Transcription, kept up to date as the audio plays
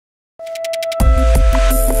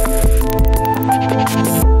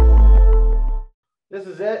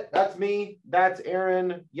it. That's me. That's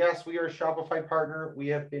Aaron. Yes, we are a Shopify partner. We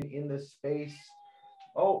have been in this space.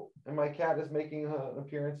 Oh, and my cat is making an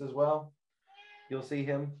appearance as well. You'll see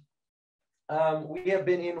him. We have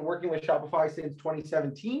been working with Shopify since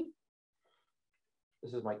 2017.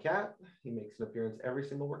 This is my cat. He makes an appearance every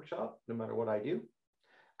single workshop, no matter what I do.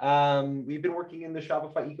 We've been working in the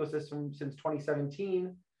Shopify ecosystem since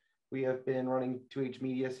 2017. We have been running 2H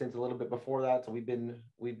Media since a little bit before that. So we've been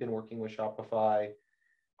working with Shopify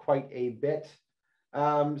quite a bit.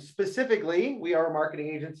 Specifically, we are a marketing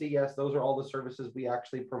agency. Yes, those are all the services we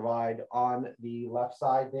actually provide on the left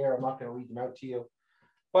side there. I'm not going to read them out to you.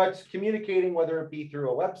 But communicating, whether it be through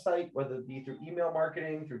a website, whether it be through email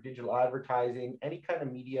marketing, through digital advertising, any kind of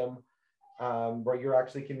medium where you're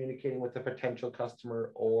actually communicating with a potential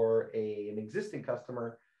customer or an existing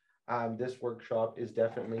customer, this workshop is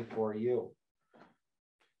definitely for you.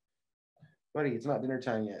 Buddy, it's not dinner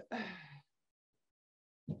time yet.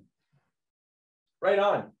 Right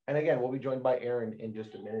on. And again, we'll be joined by Aaron in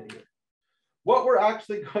just a minute here. What we're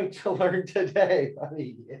actually going to learn today,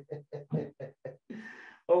 buddy.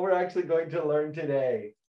 What we're actually going to learn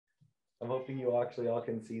today. I'm hoping you actually all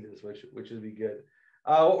can see this, which would be good.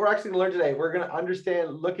 What we're actually going to learn today, we're going to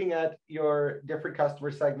understand, looking at your different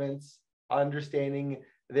customer segments, understanding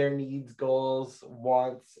their needs, goals,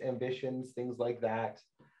 wants, ambitions, things like that.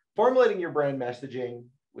 Formulating your brand messaging,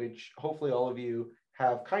 which hopefully all of you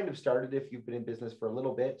have kind of started if you've been in business for a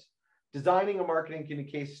little bit. Designing a marketing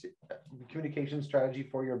communication strategy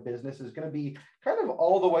for your business is going to be kind of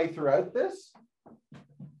all the way throughout this.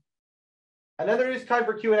 And then there is time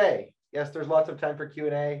for Q&A. Yes, there's lots of time for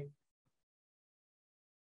Q&A.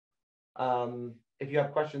 If you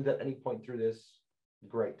have questions at any point through this,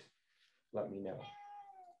 great. Let me know.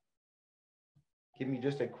 Give me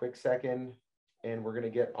just a quick second and we're going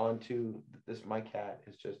to get onto this. My cat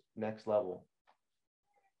is just next level.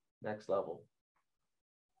 Next level.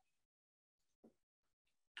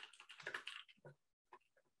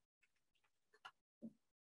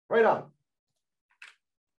 Right on.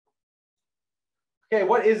 Okay,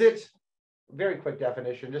 what is it? Very quick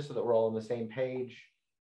definition, just so that we're all on the same page.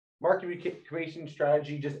 Marketing communication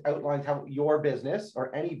strategy just outlines how your business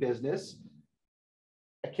or any business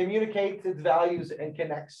communicates its values and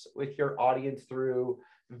connects with your audience through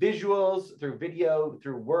visuals, through video,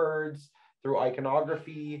 through words, through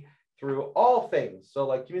iconography, through all things. So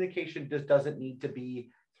like communication just doesn't need to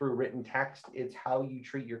be through written text. It's how you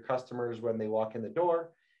treat your customers when they walk in the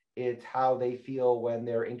door. It's how they feel when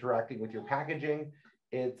they're interacting with your packaging.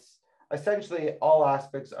 It's essentially all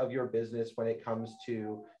aspects of your business when it comes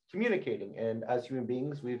to communicating. And as human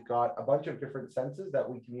beings, we've got a bunch of different senses that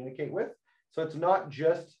we communicate with. So it's not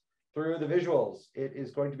just through the visuals. It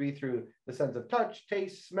is going to be through the sense of touch,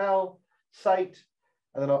 taste, smell, sight,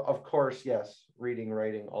 and then of course, yes, reading,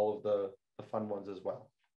 writing, all of the fun ones as well.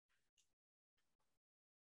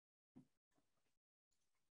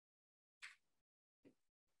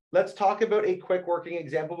 Let's talk about a quick working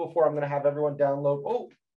example before I'm going to have everyone download. Oh,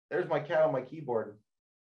 there's my cat on my keyboard.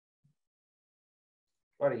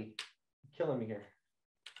 Buddy, killing me here.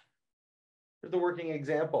 Here's the working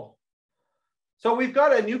example. So we've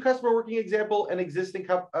got a new customer working example, an existing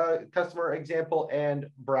customer example, and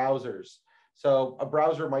browsers. So a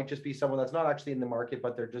browser might just be someone that's not actually in the market,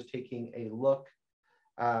 but they're just taking a look.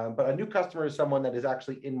 But a new customer is someone that is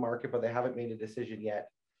actually in market, but they haven't made a decision yet.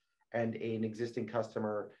 And an existing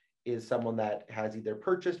customer is someone that has either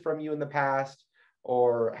purchased from you in the past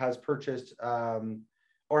or has purchased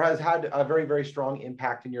or has had a very, very strong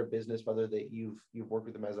impact in your business, whether that you've worked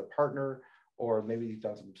with them as a partner or maybe you've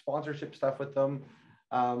done some sponsorship stuff with them.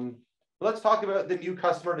 Let's talk about the new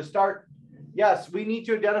customer to start. Yes, we need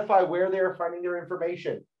to identify where they're finding their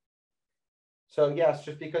information. So yes,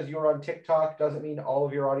 just because you're on TikTok doesn't mean all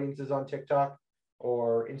of your audience is on TikTok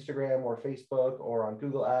or Instagram or Facebook or on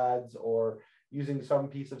Google Ads or using some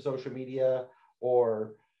piece of social media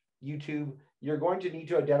or YouTube. You're going to need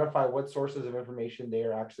to identify what sources of information they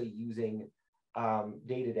are actually using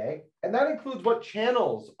day to day. And that includes what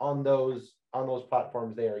channels on those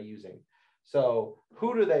platforms they are using. So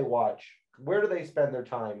who do they watch? Where do they spend their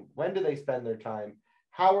time? When do they spend their time?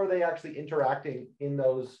 How are they actually interacting in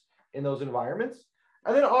those environments?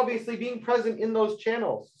 And then obviously being present in those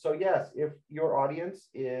channels. So yes, if your audience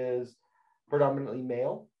is predominantly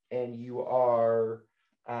male and you are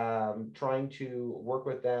trying to work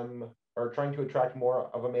with them or trying to attract more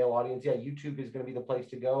of a male audience, yeah, YouTube is going to be the place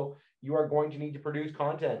to go. You are going to need to produce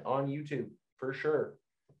content on YouTube for sure.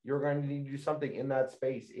 You're going to need to do something in that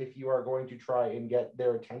space if you are going to try and get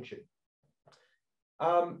their attention.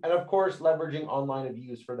 And of course, leveraging online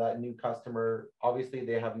reviews for that new customer. Obviously,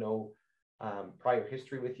 they have no prior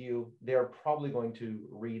history with you, they're probably going to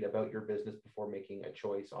read about your business before making a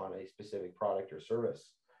choice on a specific product or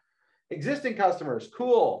service. Existing customers,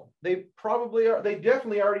 cool. They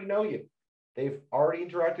definitely already know you. They've already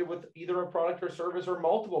interacted with either a product or service or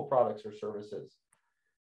multiple products or services.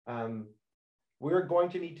 We're going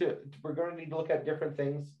to need to look at different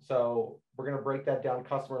things. So we're going to break that down.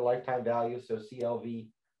 Customer lifetime value. So CLV,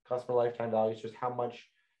 customer lifetime value, is just how much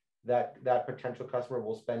that potential customer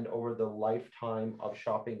will spend over the lifetime of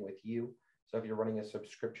shopping with you. So if you're running a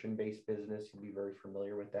subscription-based business, you'll be very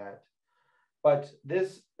familiar with that. But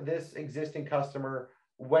this existing customer,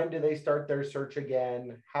 when do they start their search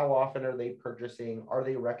again? How often are they purchasing? Are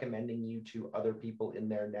they recommending you to other people in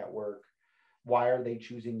their network? Why are they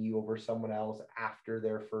choosing you over someone else after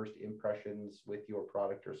their first impressions with your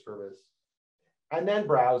product or service? And then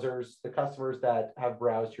browsers, the customers that have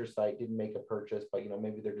browsed your site, didn't make a purchase, but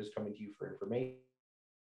maybe they're just coming to you for information,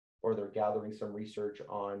 or they're gathering some research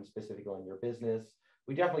on specifically on your business.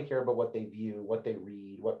 We definitely care about what they view, what they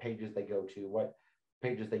read, what pages they go to, what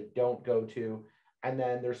pages they don't go to. And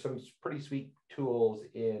then there's some pretty sweet tools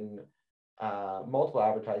in multiple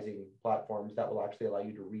advertising platforms that will actually allow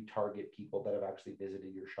you to retarget people that have actually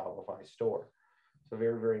visited your Shopify store. So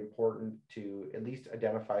very, very important to at least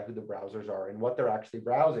identify who the browsers are and what they're actually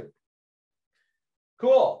browsing.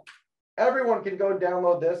 Cool. Everyone can go and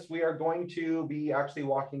download this. We are going to be actually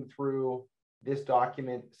walking through this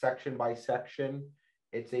document section by section.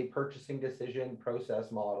 It's a purchasing decision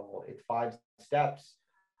process model. It's 5 steps.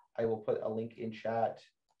 I will put a link in chat.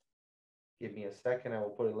 Give me a second. I will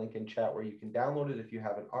put a link in chat where you can download it if you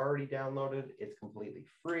haven't already downloaded. It's completely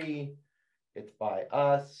free. It's by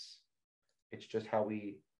us. It's just how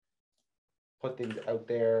we put things out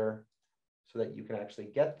there so that you can actually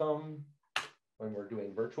get them when we're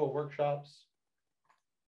doing virtual workshops.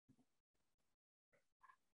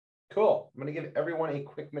 Cool. I'm going to give everyone a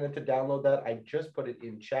quick minute to download that. I just put it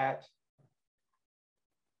in chat.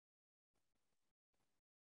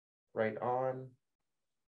 Right on.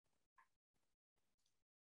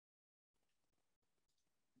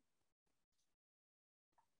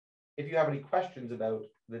 If you have any questions about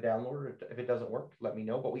the download, or if it doesn't work, let me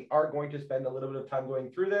know. But we are going to spend a little bit of time going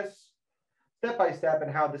through this step by step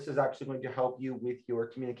and how this is actually going to help you with your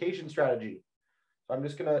communication strategy. So I'm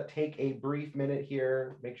just going to take a brief minute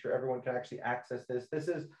here, make sure everyone can actually access this. This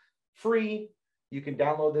is free. You can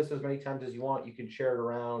download this as many times as you want. You can share it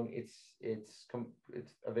around. It's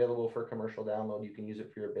available for commercial download. You can use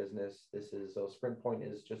it for your business. So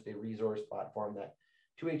SprintPoint is just a resource platform that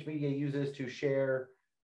 2H Media uses to share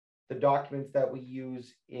the documents that we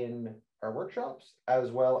use in our workshops, as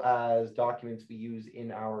well as documents we use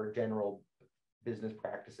in our general business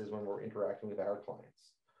practices when we're interacting with our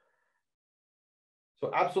clients. So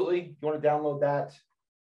absolutely, if you want to download that,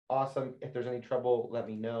 awesome. If there's any trouble, let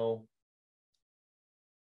me know.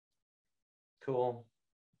 Cool.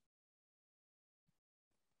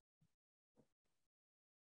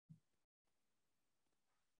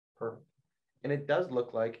 Perfect. And it does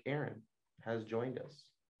look like Aaron has joined us,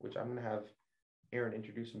 which I'm going to have Aaron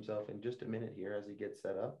introduce himself in just a minute here as he gets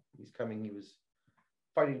set up. He's coming. He was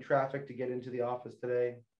fighting traffic to get into the office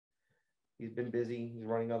today. He's been busy. He's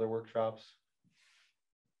running other workshops.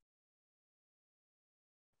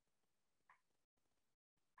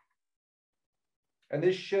 And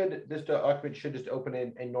this document should just open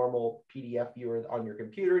in a normal PDF viewer on your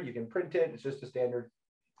computer. You can print it. It's just a standard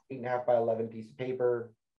 8.5 by 11 piece of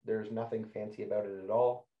paper. There's nothing fancy about it at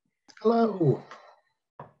all. Hello.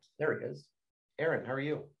 There he is. Aaron, how are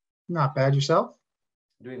you? Not bad. Yourself?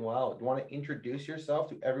 Doing well. Do you want to introduce yourself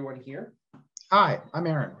to everyone here? Hi, I'm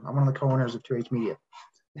Aaron. I'm one of the co-owners of 2H Media.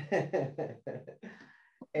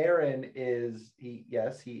 Aaron is, he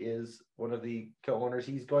is one of the co-owners.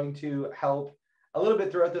 He's going to help a little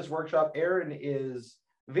bit throughout this workshop. Aaron is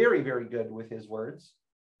very, very good with his words.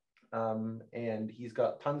 And he's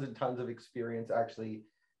got tons and tons of experience actually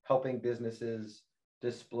helping businesses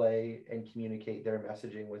display and communicate their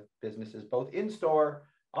messaging with businesses, both in store,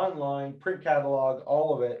 online, print catalog,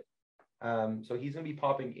 all of it. So he's going to be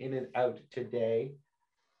popping in and out today.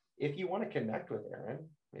 If you want to connect with Aaron,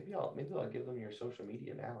 maybe I'll give them your social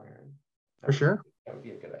media now, Aaron. For sure. That would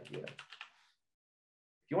be a good idea.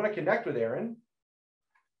 If you want to connect with Aaron,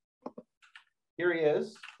 here he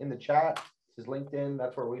is in the chat. This is LinkedIn.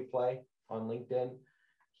 That's where we play, on LinkedIn.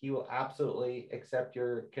 He will absolutely accept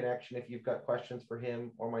your connection if you've got questions for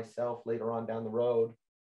him or myself later on down the road.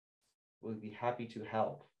 We'll be happy to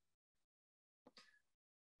help.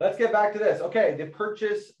 Let's get back to this. Okay, the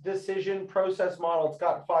purchase decision process model. It's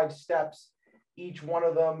got 5 steps. Each one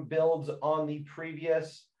of them builds on the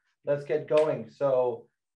previous. Let's get going. So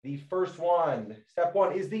The first one, step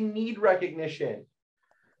one, is the need recognition.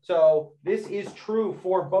 So this is true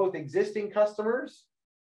for both existing customers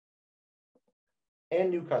and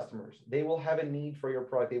new customers. They will have a need for your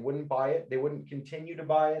product. They wouldn't buy it. They wouldn't continue to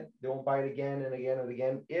buy it. They won't buy it again and again and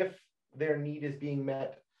again if their need is being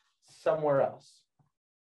met somewhere else.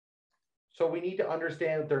 So we need to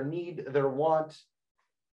understand their need, their want,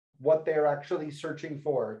 what they're actually searching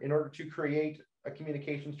for. In order to create a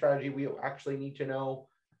communication strategy, we actually need to know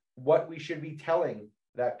what we should be telling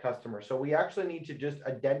that customer. So we actually need to just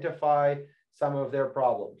identify some of their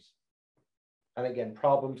problems. And again,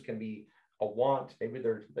 problems can be a want. Maybe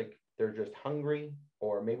they're just hungry,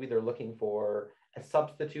 or maybe they're looking for a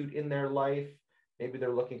substitute in their life. Maybe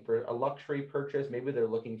they're looking for a luxury purchase. Maybe they're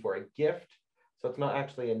looking for a gift. So it's not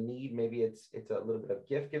actually a need. Maybe it's a little bit of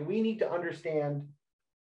gift. And we need to understand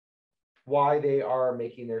why they are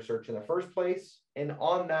making their search in the first place. And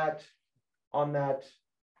on that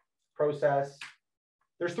process,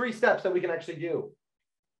 there's 3 steps that we can actually do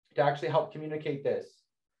to actually help communicate this.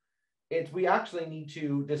 We actually need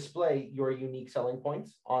to display your unique selling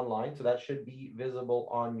points online. So that should be visible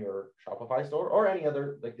on your Shopify store or any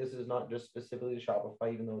other, like this is not just specifically to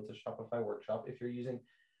Shopify, even though it's a Shopify workshop. If you're using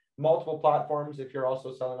multiple platforms, if you're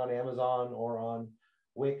also selling on Amazon or on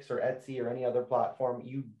Wix or Etsy or any other platform,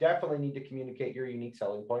 you definitely need to communicate your unique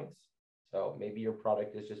selling points. So maybe your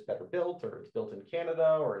product is just better built, or it's built in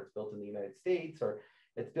Canada, or it's built in the United States, or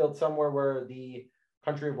it's built somewhere where the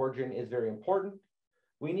country of origin is very important.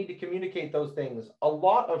 We need to communicate those things. A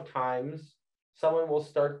lot of times, someone will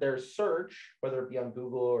start their search, whether it be on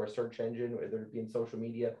Google or a search engine, whether it be in social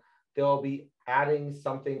media, they'll be adding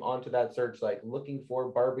something onto that search, like looking for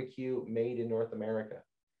barbecue made in North America,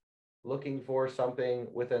 looking for something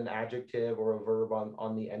with an adjective or a verb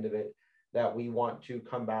on the end of it that we want to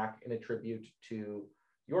come back and attribute to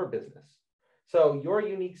your business. So your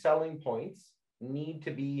unique selling points need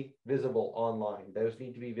to be visible online. Those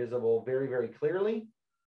need to be visible very, very clearly.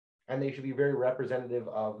 And they should be very representative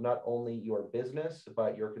of not only your business,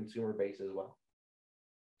 but your consumer base as well.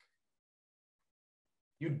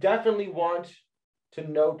 You definitely want to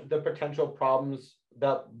note the potential problems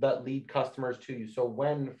that lead customers to you. So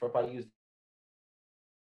if I use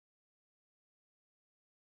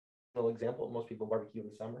an example, most people barbecue in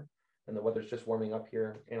the summer, and the weather's just warming up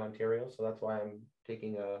here in Ontario. So that's why I'm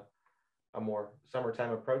taking a more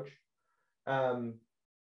summertime approach.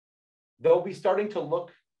 They'll be starting to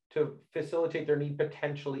look to facilitate their need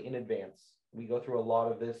potentially in advance. We go through a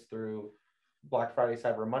lot of this through Black Friday,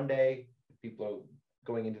 Cyber Monday. People are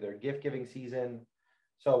going into their gift giving season.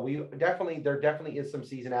 So there definitely is some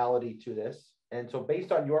seasonality to this. And so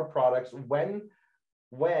based on your products, when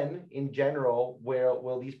in general,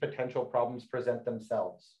 will these potential problems present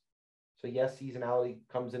themselves? So yes, seasonality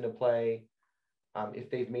comes into play. If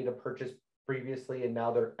they've made a purchase previously and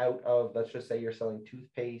now they're out of, let's just say you're selling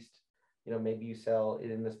toothpaste, maybe you sell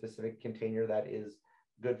it in a specific container that is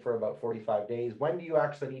good for about 45 days. When do you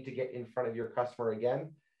actually need to get in front of your customer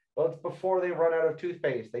again? Well, it's before they run out of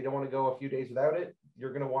toothpaste. They don't want to go a few days without it.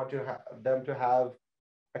 You're going to want them to have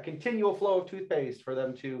a continual flow of toothpaste for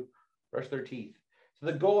them to brush their teeth. So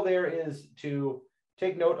the goal there is to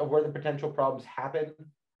take note of where the potential problems happen,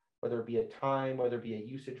 whether it be a time, whether it be a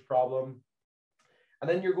usage problem. And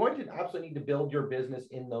then you're going to absolutely need to build your business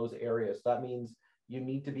in those areas. So that means you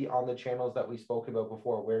need to be on the channels that we spoke about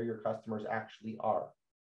before, where your customers actually are.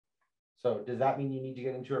 So does that mean you need to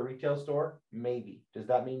get into a retail store? Maybe. Does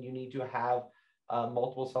that mean you need to have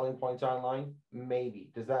multiple selling points online? Maybe.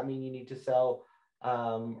 Does that mean you need to sell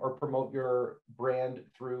or promote your brand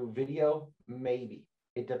through video? Maybe.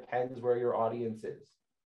 It depends where your audience is.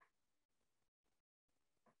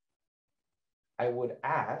 I would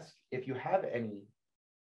ask if you have any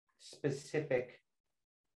specific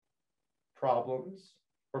problems,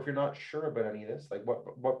 or if you're not sure about any of this, like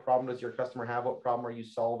what problem does your customer have? What problem are you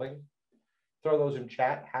solving? Throw those in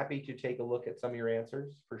chat. Happy to take a look at some of your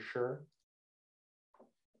answers for sure.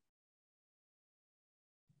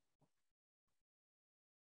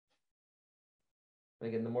 And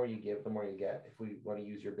again, the more you give, the more you get. If we want to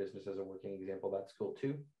use your business as a working example, that's cool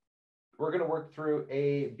too. We're going to work through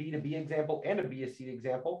a B2B example and a B2C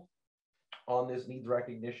example on this needs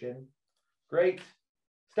recognition. Great.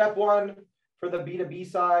 Step one, for the B2B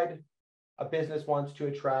side, a business wants to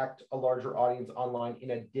attract a larger audience online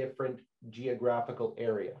in a different geographical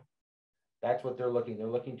area. That's what they're looking. They're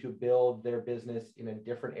looking to build their business in a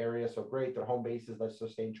different area. So great, their home base is, let's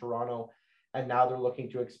just say, in Toronto, and now they're looking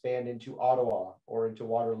to expand into Ottawa or into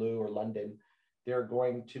Waterloo or London.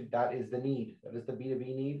 That is the need. That is the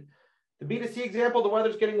B2B need. The B2C example, the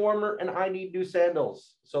weather's getting warmer and I need new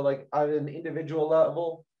sandals. So like on an individual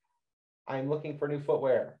level, I'm looking for new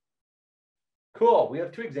footwear. Cool. We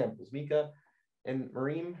have two examples, Mika and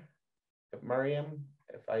Mariam,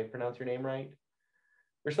 if I pronounce your name right.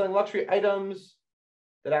 We're selling luxury items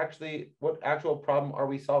that actually, what actual problem are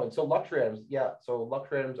we solving? So luxury items, yeah. So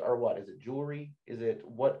luxury items are what? Is it jewelry? Is it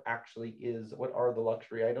what actually is, what are the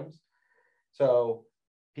luxury items? So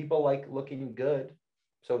people like looking good.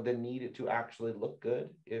 So the need to actually look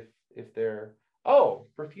good if they're, oh,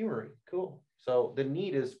 perfumery, cool. So the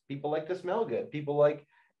need is people like to smell good. People like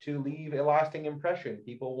to leave a lasting impression.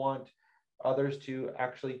 People want others to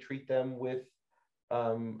actually treat them with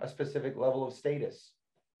a specific level of status.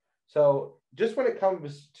 So just when it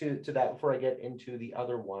comes to that, before I get into the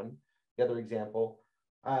other one, the other example,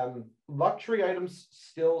 luxury items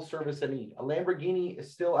still service a need. A Lamborghini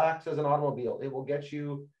still acts as an automobile. It will get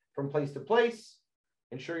you from place to place,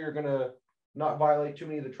 ensure you're going to not violate too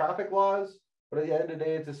many of the traffic laws, but at the end of the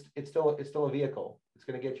day, it's still a vehicle. It's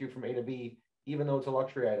going to get you from A to B, even though it's a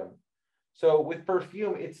luxury item. So with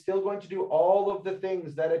perfume, it's still going to do all of the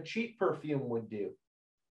things that a cheap perfume would do.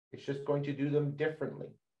 It's just going to do them differently.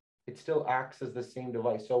 It still acts as the same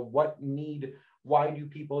device. So why do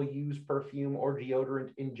people use perfume or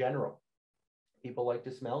deodorant in general? People like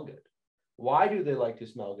to smell good. Why do they like to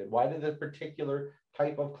smell good? Why do the particular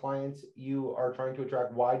type of clients you are trying to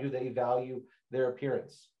attract, why do they value their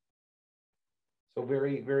appearance? So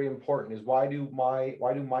very, very important is why do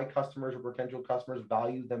my customers or potential customers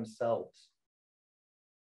value themselves?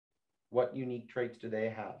 What unique traits do they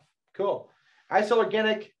have? Cool. I sell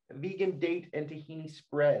organic, vegan, date, and tahini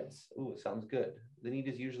spreads. Ooh, it sounds good. The need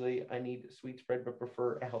is usually, I need a sweet spread, but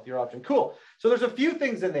prefer a healthier option. Cool. So there's a few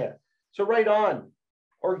things in there. So right on,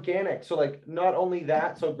 organic. So like not only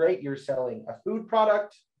that, so great, you're selling a food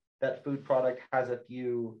product. That food product has a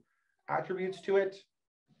few attributes to it.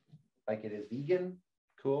 Like it is vegan.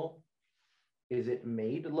 Cool. Is it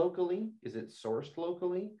made locally? Is it sourced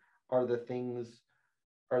locally? Are the things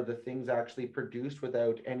actually produced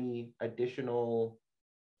without any additional?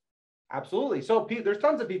 Absolutely. So there's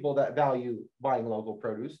tons of people that value buying local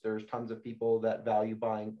produce. There's tons of people that value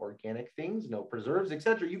buying organic things, no preserves,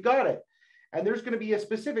 etc. You got it. And there's going to be a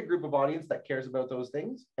specific group of audience that cares about those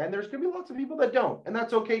things. And there's going to be lots of people that don't. And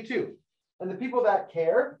that's okay too. And the people that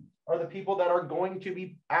care are the people that are going to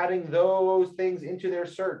be adding those things into their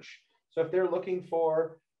search. So if they're looking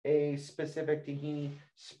for a specific tahini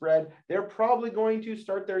spread, they're probably going to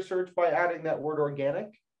start their search by adding that word organic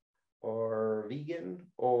or vegan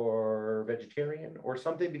or vegetarian or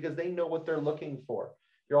something, because they know what they're looking for.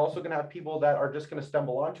 You're also going to have people that are just going to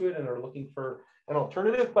stumble onto it and are looking for an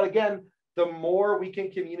alternative. But again, the more we can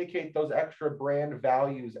communicate those extra brand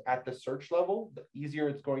values at the search level, the easier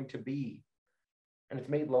it's going to be. And it's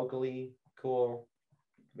made locally. Cool.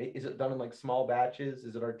 Is it done in like small batches?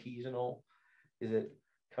 Is it artisanal? Is it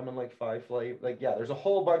come in like 5 flavors? Like, yeah, there's a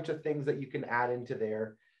whole bunch of things that you can add into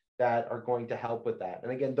there that are going to help with that.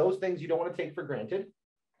 And again, those things you don't want to take for granted,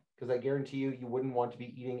 because I guarantee you wouldn't want to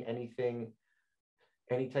be eating anything,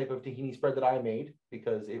 any type of tahini spread that I made,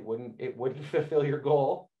 because it wouldn't fulfill your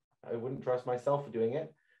goal. I wouldn't trust myself for doing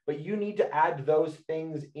it. But you need to add those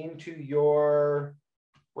things into your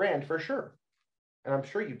brand for sure. And I'm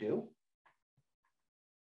sure you do.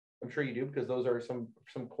 I'm sure you do, because those are some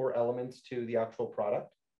core elements to the actual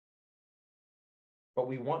product. But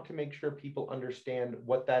we want to make sure people understand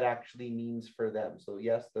what that actually means for them. So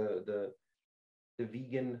yes, the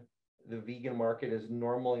vegan market is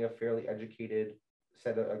normally a fairly educated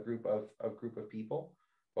set of a group of people,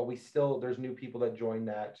 but there's new people that join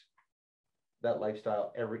that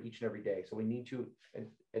lifestyle each and every day. So we need to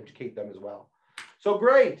educate them as well. So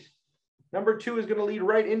great. Number 2 is going to lead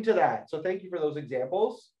right into that. So thank you for those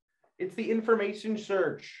examples. It's the information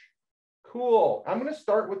search. Cool. I'm going to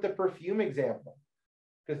start with the perfume example,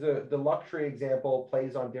 because the luxury example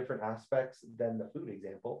plays on different aspects than the food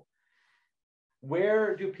example.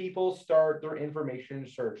 Where do people start their information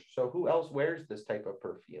search? So who else wears this type of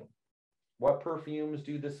perfume? What perfumes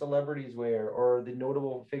do the celebrities wear, or the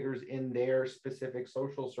notable figures in their specific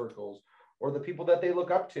social circles, or the people that they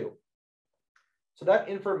look up to? So that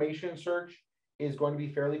information search is going to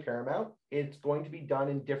be fairly paramount. It's going to be done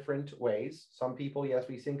in different ways. Some people, yes,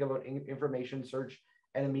 we think about information search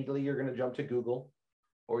and immediately you're going to jump to Google,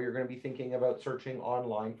 or you're going to be thinking about searching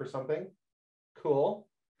online for something. Cool.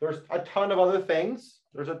 There's a ton of other things.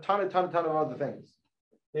 There's a ton of other things.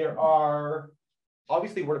 There are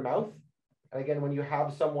obviously word of mouth. And again, when you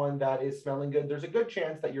have someone that is smelling good, there's a good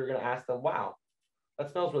chance that you're going to ask them, wow,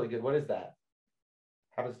 that smells really good. What is that?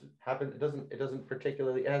 It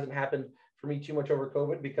hasn't happened for me too much over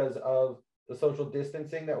COVID because of the social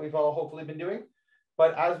distancing that we've all hopefully been doing.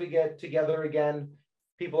 But as we get together again,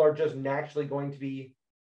 People are just naturally going to be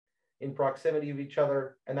in proximity of each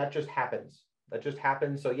other, and that just happens. That just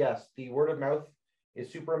happens. So yes, the word of mouth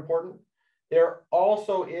is super important. There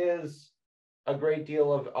also is a great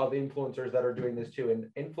deal of influencers that are doing this too. And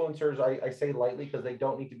influencers, I say lightly because they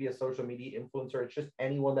don't need to be a social media influencer. It's just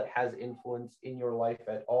anyone that has influence in your life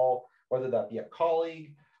at all, whether that be a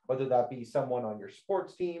colleague, whether that be someone on your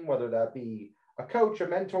sports team, whether that be a coach, a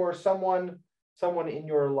mentor, someone in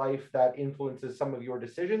your life that influences some of your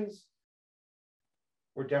decisions.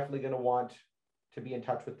 We're definitely going to want to be in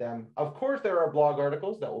touch with them. Of course, there are blog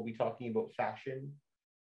articles that will be talking about fashion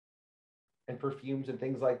and perfumes and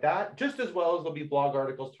things like that, just as well as there'll be blog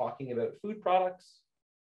articles talking about food products.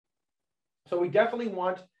 So we definitely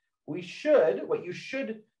want, what you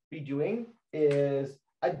should be doing is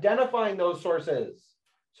identifying those sources.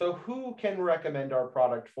 So who can recommend our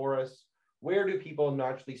product for us? Where do people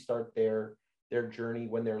naturally start their journey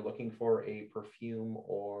when they're looking for a perfume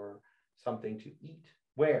or something to eat?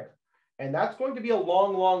 Where? And that's going to be a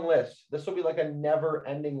long, long list. This will be like a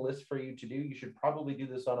never-ending list for you to do. You should probably do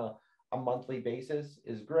this on a monthly basis.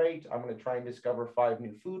 Is great. I'm going to try and discover 5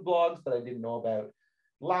 new food blogs that I didn't know about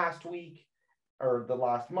last week or the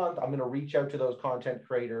last month. I'm going to reach out to those content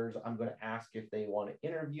creators. I'm going to ask if they want to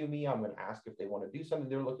interview me. I'm going to ask if they want to do something.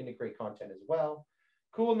 They're looking to create content as well.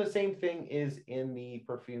 Cool. And the same thing is in the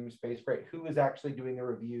perfume space. Great. Who is actually doing the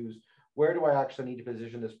reviews? Where do I actually need to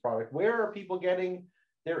position this product? Where are people getting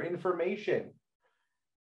their information?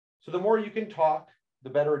 So the more you can talk, the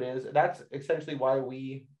better it is. That's essentially why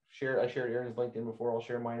I shared Aaron's LinkedIn before. I'll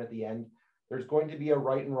share mine at the end. There's going to be a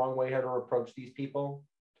right and wrong way how to approach these people.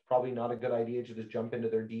 It's probably not a good idea to just jump into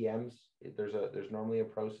their DMs. There's normally a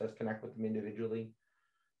process. Connect with them individually.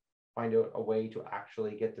 Find out a way to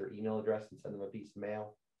actually get their email address and send them a piece of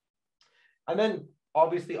mail. And then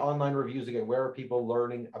obviously online reviews again. Where are people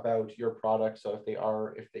learning about your product? So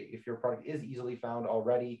if your product is easily found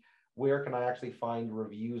already, where can I actually find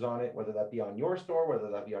reviews on it? Whether that be on your store, whether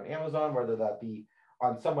that be on Amazon, whether that be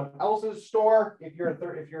on someone else's store. If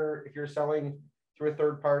you're selling through a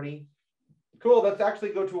third party, cool. Let's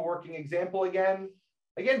actually go to a working example again.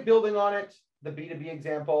 Again, building on it, the B2B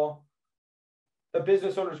example. The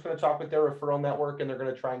business owner is going to talk with their referral network, and they're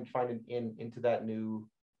going to try and find an into that new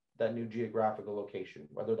geographical location,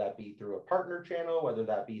 whether that be through a partner channel, whether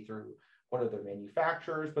that be through one of their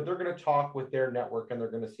manufacturers, but they're going to talk with their network and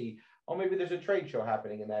they're going to see, oh, maybe there's a trade show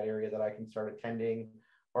happening in that area that I can start attending,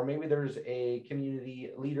 or maybe there's a community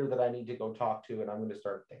leader that I need to go talk to and I'm going to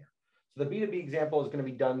start there. So the B2B example is going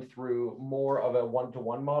to be done through more of a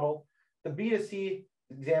one-to-one model. The B2C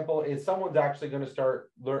example is someone's actually going to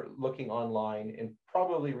start looking online and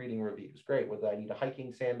probably reading reviews. Great, whether I need a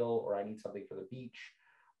hiking sandal or I need something for the beach,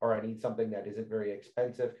 or I need something that isn't very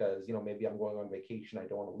expensive because, maybe I'm going on vacation, I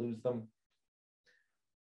don't want to lose them.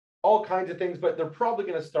 All kinds of things, but they're probably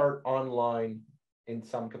going to start online in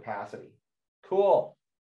some capacity. Cool.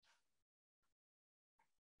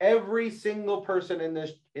 Every single person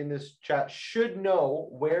in this chat should know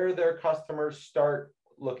where their customers start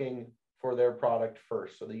looking for their product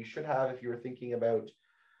first. So that you should have, if you're thinking about,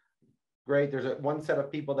 great, there's one set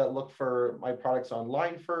of people that look for my products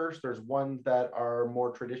online first. There's ones that are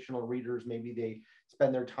more traditional readers. Maybe they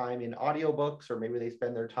spend their time in audiobooks, or maybe they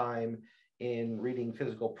spend their time in reading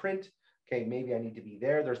physical print. Okay, maybe I need to be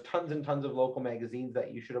there. There's tons and tons of local magazines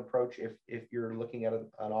that you should approach if you're looking at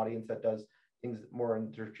an audience that does things more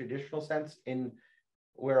in the traditional sense. In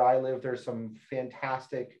where I live, there's some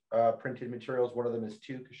fantastic printed materials. One of them is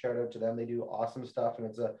Toque. Shout out to them. They do awesome stuff, and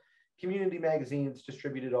it's a community magazine. It's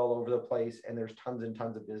distributed all over the place, and there's tons and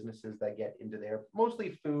tons of businesses that get into there, mostly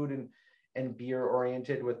food and beer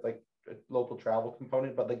oriented with like a local travel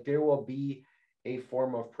component, but like there will be a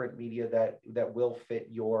form of print media that will fit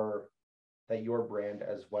your brand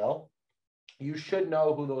as well. You should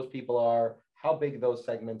know who those people are, how big those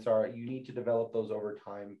segments are. You need to develop those over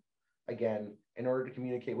time. Again, in order to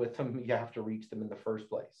communicate with them, you have to reach them in the first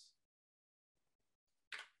place.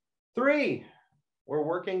 3, we're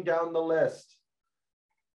working down the list.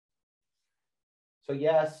 So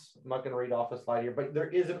yes, I'm not going to read off a slide here, but there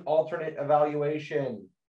is an alternate evaluation.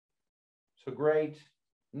 So great.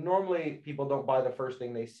 Normally, people don't buy the first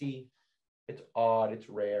thing they see. It's odd, it's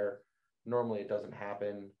rare. Normally, it doesn't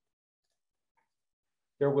happen.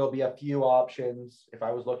 There will be a few options. If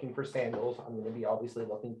I was looking for sandals, I'm going to be obviously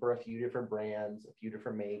looking for a few different brands, a few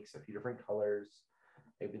different makes, a few different colors.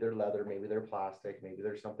 Maybe they're leather, maybe they're plastic, maybe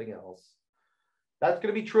there's something else. That's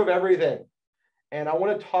going to be true of everything. And I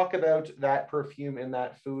want to talk about that perfume and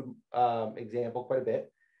that food example quite a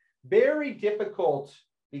bit. Very difficult,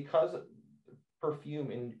 because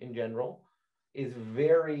perfume in general, is a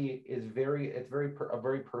very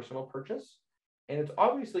personal purchase, and it's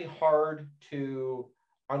obviously hard to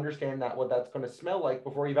understand what that's going to smell like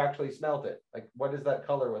before you've actually smelled it. Like, what is that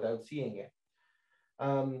color without seeing it?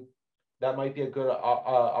 That might be a good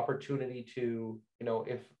opportunity to,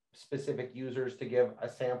 if specific users, to give a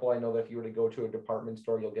sample. I know that if you were to go to a department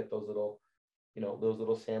store, you'll get those little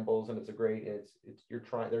samples, and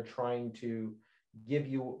they're trying to give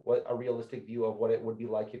you a realistic view of what it would be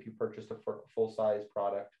like if you purchased a full-size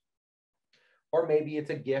product. Or maybe it's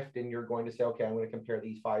a gift and you're going to say, okay, I'm going to compare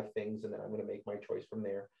these 5 things and then I'm going to make my choice from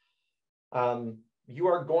there. You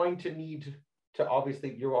are going to need to,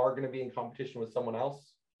 obviously, you are going to be in competition with someone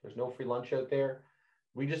else. There's no free lunch out there.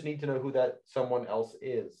 We just need to know who that someone else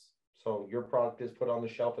is. So your product is put on the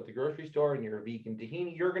shelf at the grocery store and you're a vegan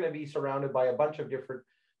tahini. You're going to be surrounded by a bunch of different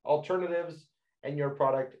alternatives, and your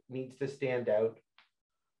product needs to stand out.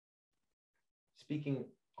 Speaking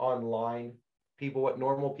online, what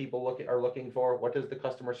normal people are looking for, what does the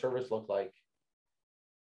customer service look like?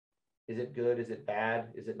 Is it good? Is it bad?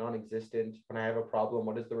 Is it non-existent? When I have a problem,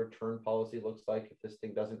 what does the return policy looks like if this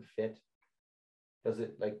thing doesn't fit? Does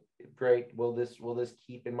it, great, will this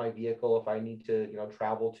keep in my vehicle if I need to,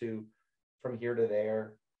 travel from here to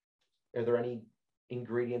there? Are there any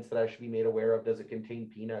ingredients that I should be made aware of? Does it contain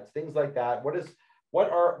peanuts? Things like that. What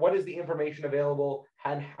is the information available,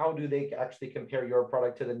 and how do they actually compare your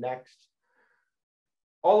product to the next?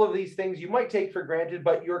 All of these things you might take for granted,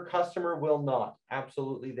 but your customer will not.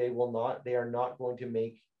 Absolutely, they will not. They are not going to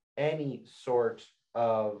make any sort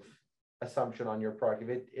of assumption on your product.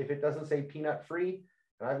 If it doesn't say peanut free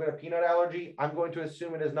and I've got a peanut allergy, I'm going to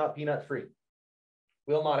assume it is not peanut free.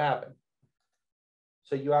 Will not happen.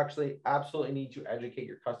 So you actually absolutely need to educate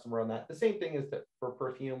your customer on that. The same thing is that for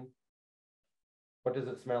perfume. What does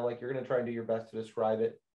it smell like? You're going to try and do your best to describe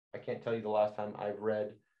it. I can't tell you the last time I've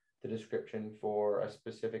read the description for a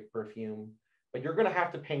specific perfume, but you're going to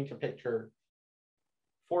have to paint a picture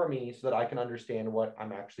for me so that I can understand what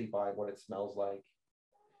I'm actually buying, what it smells like.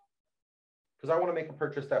 Because I want to make a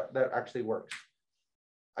purchase that actually works.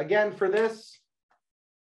 Again, for this,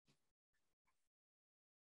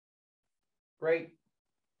 great.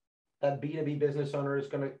 That B2B business owner is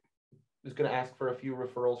going to ask for a few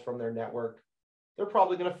referrals from their network. They're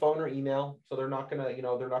probably going to phone or email, so they're not going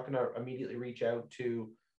to immediately reach out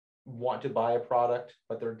to want to buy a product,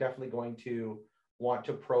 but they're definitely going to want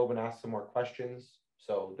to probe and ask some more questions.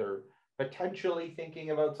 So they're potentially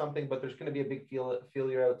thinking about something, but there's going to be a big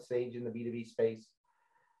failure out stage in the B2B space.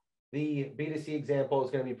 The B2C example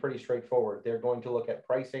is going to be pretty straightforward. They're going to look at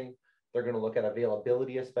pricing. They're going to look at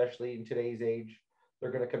availability, especially in today's age.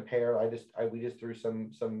 They're going to compare. We just threw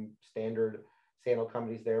some standard sandal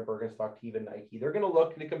companies there, Birkenstock, Teva, Nike. They're going to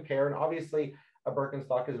look to compare, and obviously a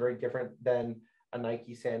Birkenstock is very different than a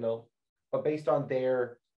Nike sandal, but based on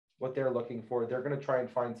what they're looking for, they're going to try and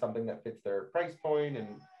find something that fits their price point,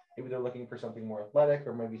 and maybe they're looking for something more athletic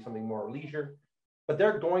or maybe something more leisure, but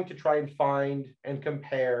they're going to try and find and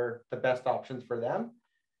compare the best options for them,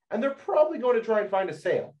 and they're probably going to try and find a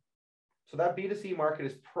sale. So that B2C market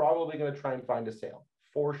is probably going to try and find a sale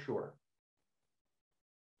for sure.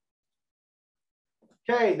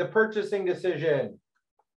 Okay, the purchasing decision.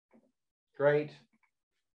 Great.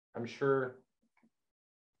 I'm sure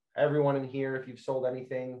everyone in here, if you've sold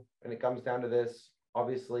anything and it comes down to this,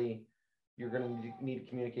 obviously you're going to need to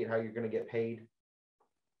communicate how you're going to get paid,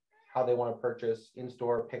 how they want to purchase,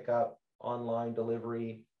 in-store, pickup, online,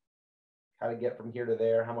 delivery, how to get from here to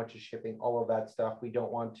there, how much is shipping, all of that stuff. We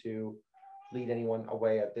don't want to lead anyone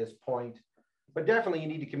away at this point, but definitely you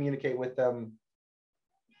need to communicate with them.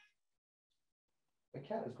 The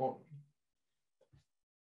cat is going.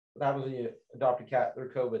 What happens when you adopt a cat? They're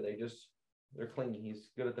COVID. They're clingy. He's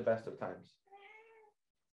good at the best of times.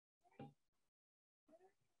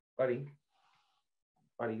 Buddy,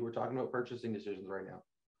 we're talking about purchasing decisions right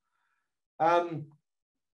now.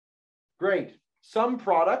 Great. Some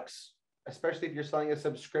products, especially if you're selling a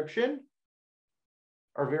subscription,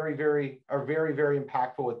 are very, very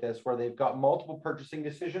impactful with this, where they've got multiple purchasing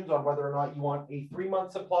decisions on whether or not you want a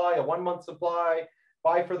 3-month supply, a 1-month supply,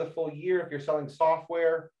 buy for the full year if you're selling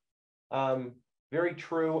software. Very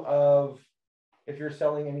true of if you're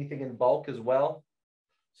selling anything in bulk as well.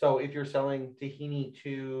 So if you're selling tahini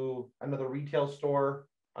to another retail store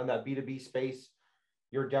on that B2B space,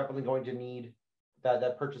 you're definitely going to need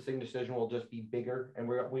that purchasing decision will just be bigger. And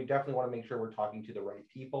we definitely want to make sure we're talking to the right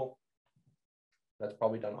people. That's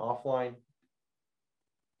probably done offline.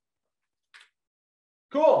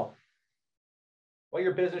 Cool. What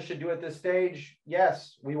your business should do at this stage?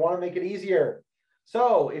 Yes, we want to make it easier.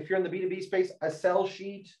 So if you're in the B2B space, a sell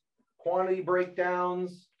sheet, quantity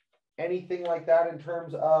breakdowns, anything like that in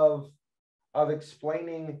terms of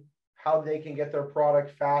explaining how they can get their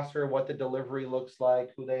product faster, what the delivery looks like,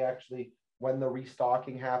 who they actually, when the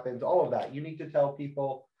restocking happens, all of that. You need to tell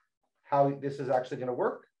people how this is actually going to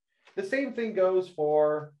work. The same thing goes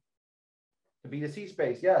for the B2C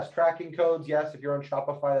space. Yes, tracking codes. Yes, if you're on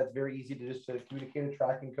Shopify, that's very easy to just communicate a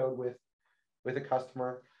tracking code with a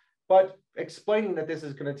customer. But explaining that this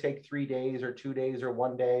is going to take 3 days or 2 days or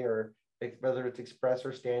 1 day, or whether it's express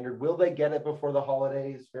or standard, will they get it before the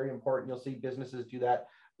holidays? Very important. You'll see businesses do that.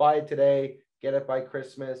 Buy it today, get it by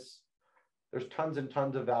Christmas. There's tons and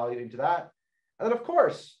tons of value into that. And then, of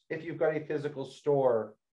course, if you've got a physical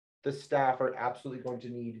store, the staff are absolutely going to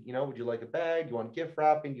need, would you like a bag? You want gift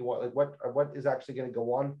wrapping? You want, like, what is actually going to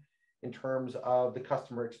go on in terms of the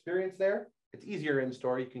customer experience there? It's easier in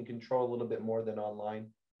store. You can control a little bit more than online.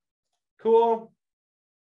 Cool.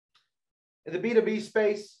 In the B2B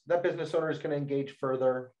space, that business owner is going to engage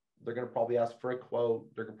further. They're going to probably ask for a quote.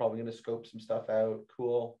 They're probably going to scope some stuff out.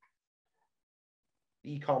 Cool.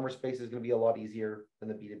 The e-commerce space is going to be a lot easier than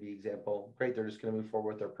the B2B example. Great. They're just going to move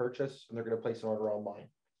forward with their purchase and they're going to place an order online.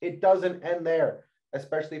 It doesn't end there,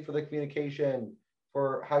 especially for the communication,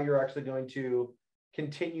 for how you're actually going to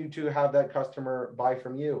continue to have that customer buy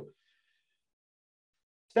from you.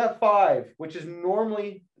 Step 5, which is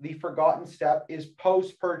normally the forgotten step, is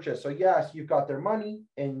post-purchase. So yes, you've got their money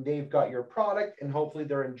and they've got your product and hopefully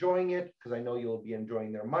they're enjoying it, because I know you'll be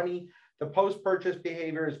enjoying their money. The post-purchase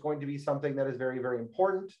behavior is going to be something that is very, very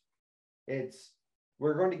important.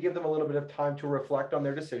 We're going to give them a little bit of time to reflect on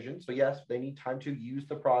their decision. So yes, they need time to use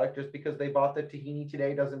the product. Just because they bought the tahini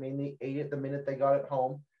today doesn't mean they ate it the minute they got it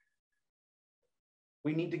home.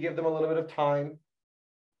 We need to give them a little bit of time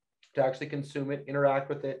to actually consume it, interact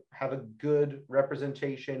with it, have a good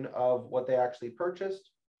representation of what they actually purchased.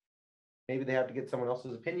 Maybe they have to get someone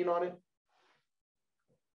else's opinion on it.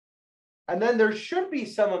 And then there should be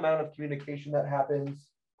some amount of communication that happens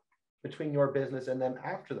between your business and them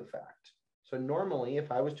after the fact. So normally,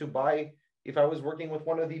 if I was working with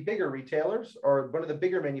one of the bigger retailers or one of the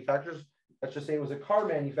bigger manufacturers, let's just say it was a car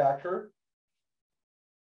manufacturer,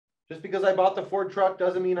 just because I bought the Ford truck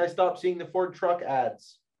doesn't mean I stop seeing the Ford truck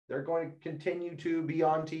ads. They're going to continue to be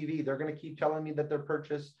on TV. They're going to keep telling me that the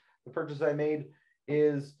purchase I made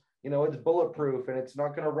is, it's bulletproof and it's not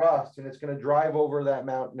going to rust and it's going to drive over that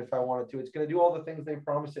mountain if I want it to. It's going to do all the things they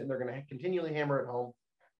promised it, and they're going to continually hammer it home.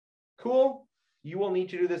 Cool. You will need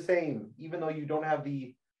to do the same. Even though you don't have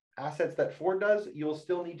the assets that Ford does, you will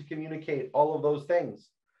still need to communicate all of those things.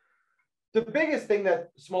 The biggest thing that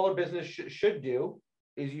smaller business should do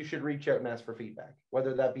is you should reach out and ask for feedback,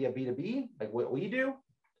 whether that be a B2B, like what we do.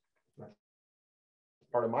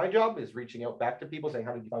 Part of my job is reaching out back to people saying,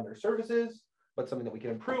 how did you find their services? What's something that we can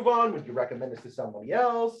improve on? Would you recommend this to somebody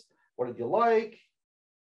else? What did you like?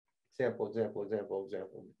 Example.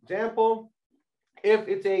 If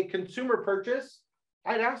it's a consumer purchase,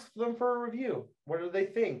 I'd ask them for a review. What do they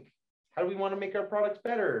think? How do we want to make our products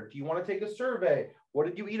better? Do you want to take a survey? What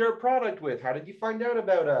did you eat our product with? How did you find out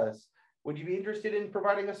about us? Would you be interested in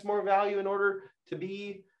providing us more value in order to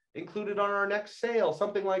be included on our next sale?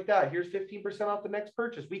 Something like that. Here's 15% off the next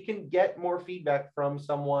purchase. We can get more feedback from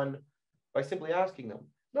someone by simply asking them.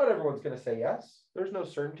 Not everyone's going to say yes. There's no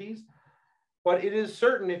certainties. But it is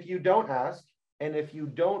certain if you don't ask, and if you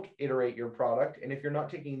don't iterate your product, and if you're not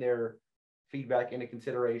taking their feedback into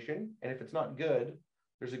consideration, and if it's not good,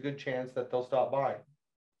 there's a good chance that they'll stop by.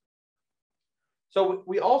 So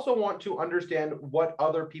we also want to understand what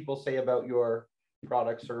other people say about your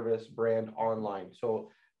product, service, brand online. So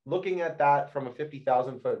looking at that from a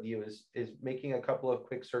 50,000-foot view is making a couple of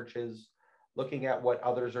quick searches, looking at what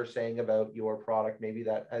others are saying about your product. Maybe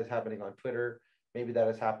that is happening on Twitter. Maybe that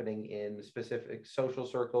is happening in specific social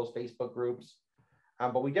circles, Facebook groups.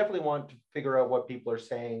 But we definitely want to figure out what people are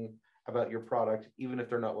saying about your product, even if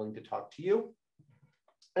they're not willing to talk to you.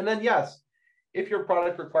 And then, yes, if your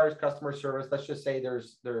product requires customer service, let's just say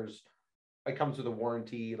it comes with a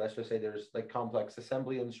warranty. Let's just say there's like complex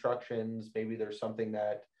assembly instructions. Maybe there's something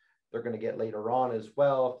that they're going to get later on as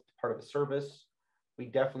well, part of a service. We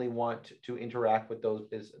definitely want to interact with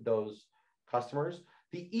those customers.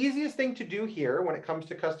 The easiest thing to do here when it comes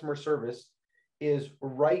to customer service is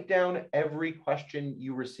write down every question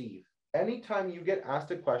you receive. Anytime you get asked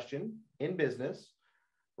a question in business,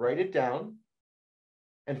 write it down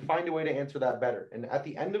and find a way to answer that better. And at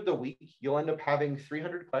the end of the week, you'll end up having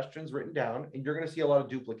 300 questions written down, and you're going to see a lot of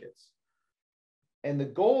duplicates. And the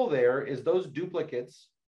goal there is those duplicates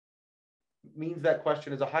means that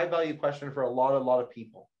question is a high value question for a lot of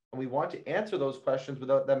people. And we want to answer those questions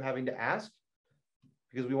without them having to ask,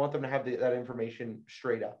 because we want them to have that information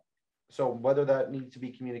straight up. So whether that needs to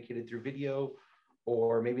be communicated through video,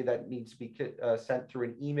 or maybe that needs to be sent through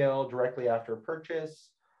an email directly after a purchase,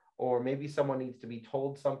 or maybe someone needs to be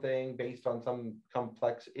told something based on some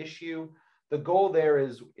complex issue. The goal there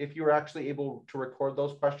is if you're actually able to record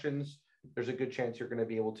those questions, there's a good chance you're going to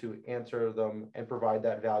be able to answer them and provide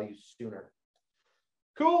that value sooner.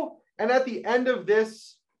 Cool. And at the end of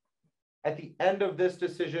this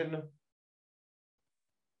decision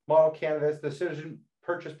model canvas, decision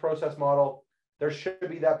purchase process model, there should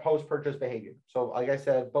be that post-purchase behavior. So like I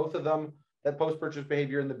said, both of them, that post-purchase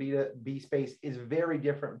behavior in the B2B space is very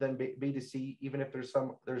different than B2C, even if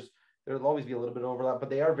there'll always be a little bit of overlap, but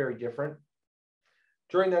they are very different.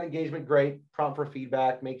 During that engagement, great, prompt for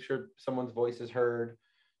feedback, make sure someone's voice is heard,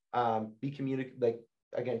 continue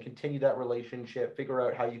that relationship, figure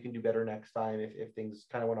out how you can do better next time if things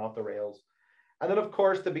kind of went off the rails. And then of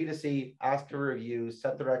course the B2C, ask for reviews,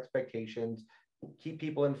 set their expectations, keep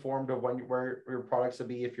people informed of where your products will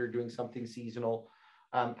be if you're doing something seasonal.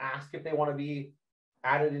 Ask if they want to be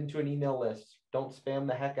added into an email list. Don't spam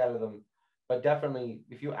the heck out of them. But definitely,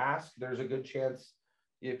 if you ask, there's a good chance.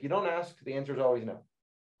 If you don't ask, the answer is always no.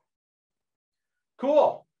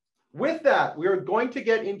 Cool. With that, we are going to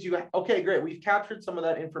get into, okay, great. We've captured some of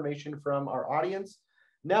that information from our audience.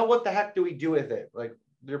 Now, what the heck do we do with it? Like,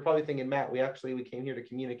 they're probably thinking, Matt, we came here to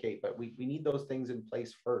communicate, but we need those things in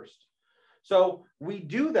place first. So we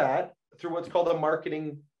do that through what's called a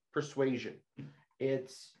marketing persuasion.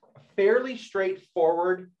 It's fairly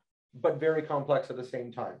straightforward, but very complex at the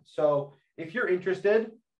same time. So if you're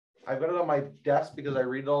interested, I've got it on my desk because I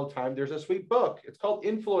read it all the time. There's a sweet book. It's called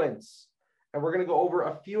Influence. And we're going to go over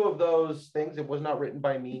a few of those things. It was not written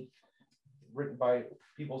by me, written by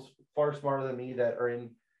people far smarter than me that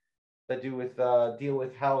deal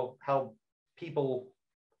with how people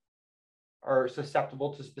are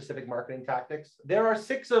susceptible to specific marketing tactics. There are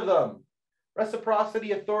 6 of them: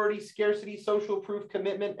 reciprocity, authority, scarcity, social proof,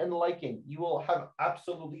 commitment, and liking. You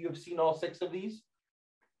have seen all 6 of these.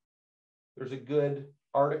 There's a good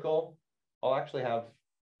article. I'll actually have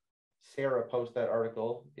Sarah post that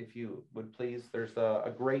article if you would please. There's the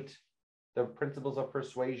Principles of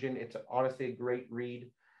Persuasion. It's honestly a great read.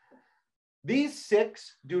 These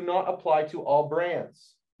 6 do not apply to all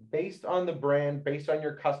brands. Based on the brand, based on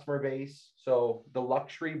your customer base. So the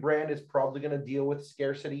luxury brand is probably going to deal with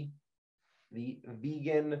scarcity. The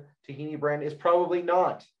vegan tahini brand is probably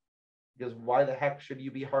not, because why the heck should you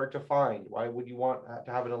be hard to find? Why would you want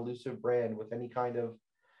to have an elusive brand with any kind of...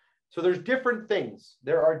 So there's different things.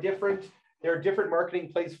 There are different marketing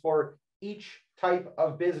plays for each type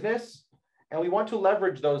of business. And we want to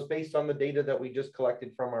leverage those based on the data that we just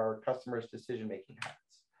collected from our customers' decision-making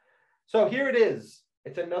habits. So here it is.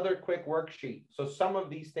 It's another quick worksheet. So some of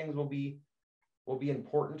these things will be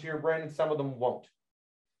important to your brand and some of them won't.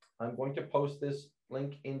 I'm going to post this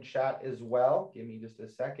link in chat as well. Give me just a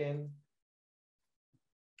second.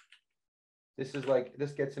 This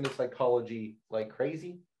gets into psychology like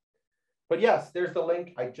crazy. But yes, there's the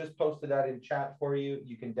link. I just posted that in chat for you.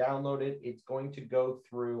 You can download it. It's going to go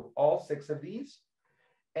through all 6 of these.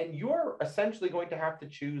 And you're essentially going to have to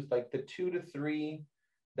choose like the 2 to 3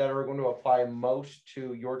 that are going to apply most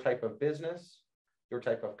to your type of business, your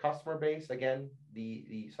type of customer base. Again,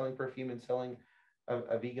 the selling perfume and selling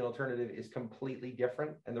a vegan alternative is completely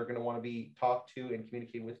different, and they're going to want to be talked to and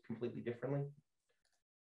communicated with completely differently.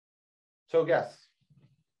 So yes,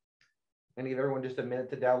 and give everyone just a minute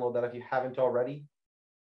to download that if you haven't already.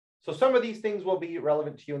 So some of these things will be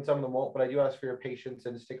relevant to you and some of them won't, but I do ask for your patience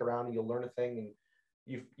and stick around and you'll learn a thing.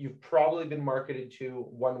 And you've probably been marketed to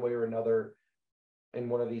one way or another in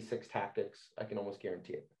one of these 6 tactics. I can almost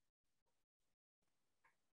guarantee it.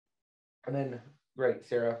 And then, great,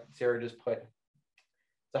 Sarah just put,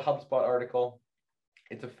 it's a HubSpot article.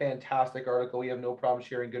 It's a fantastic article. We have no problem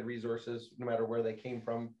sharing good resources, no matter where they came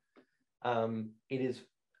from. It is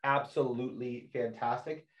absolutely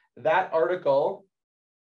fantastic. That article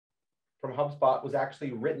from HubSpot was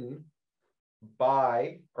actually written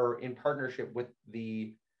by or in partnership with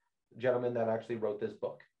the gentleman that actually wrote this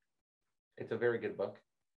book. It's a very good book.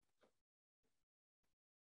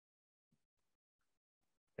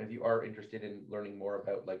 And if you are interested in learning more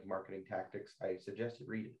about like marketing tactics, I suggest you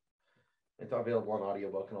read it. It's available on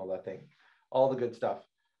audiobook and all that thing, all the good stuff.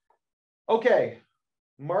 Okay,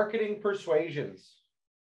 marketing persuasions.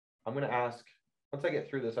 I'm going to ask, once I get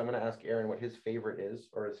through this, I'm going to ask Aaron what his favorite is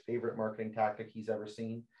or his favorite marketing tactic he's ever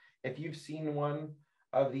seen. If you've seen one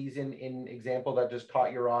of these in example that just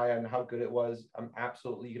caught your eye on how good it was, you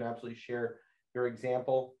can absolutely share your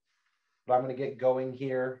example. But I'm going to get going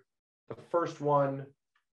here. The first one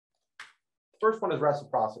is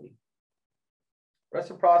reciprocity.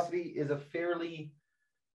 Reciprocity is a fairly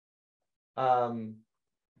common.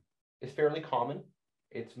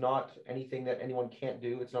 It's not anything that anyone can't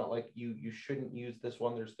do. It's not like you shouldn't use this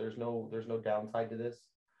one. There's no downside to this.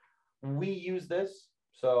 We use this.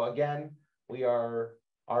 So again, we are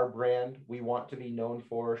our brand. We want to be known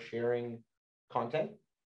for sharing content.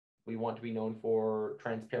 We want to be known for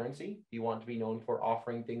transparency. We want to be known for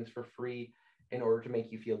offering things for free in order to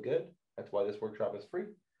make you feel good. That's why this workshop is free.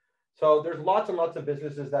 So there's lots and lots of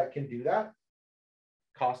businesses that can do that.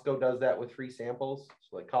 Costco does that with free samples.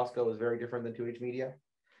 So like Costco is very different than 2H Media.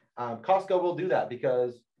 Costco will do that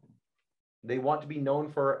because they want to be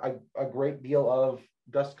known for a great deal of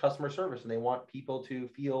just customer service, and they want people to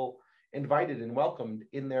feel invited and welcomed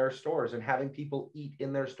in their stores, and having people eat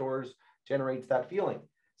in their stores generates that feeling.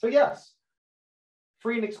 So yes,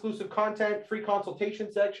 free and exclusive content, free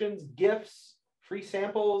consultation sections, gifts, free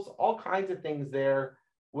samples, all kinds of things there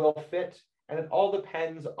will fit. And it all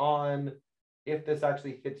depends on if this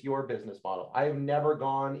actually fits your business model. I have never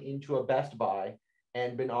gone into a Best Buy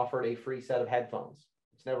and been offered a free set of headphones.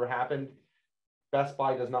 It's never happened. Best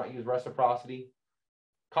Buy does not use reciprocity.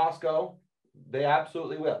 Costco, they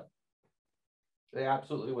absolutely will. They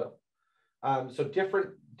absolutely will. So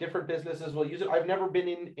different businesses will use it. I've never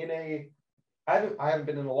been I haven't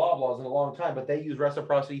been in the Loblaws in a long time, but they use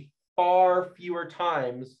reciprocity far fewer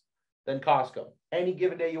times than Costco. Any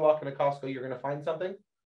given day you walk into Costco, you're going to find something.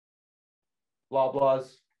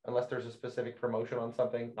 Loblaws, unless there's a specific promotion on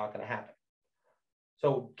something, not going to happen.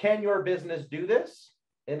 So can your business do this?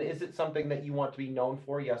 And is it something that you want to be known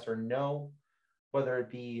for? Yes or no? Whether it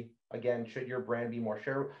be, again, should your brand be more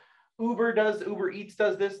shareable? Uber Eats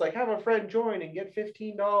does this, like have a friend join and get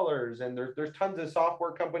 $15. And there's tons of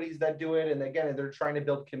software companies that do it. And again, they're trying to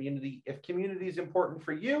build community. If community is important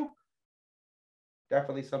for you,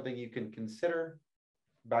 definitely something you can consider.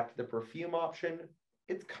 Back to the perfume option.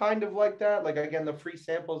 It's kind of like that. Like again, the free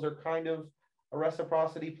samples are kind of a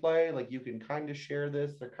reciprocity play. Like you can kind of share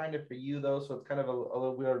this. They're kind of for you though. So it's kind of a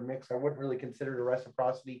little weird mix. I wouldn't really consider it a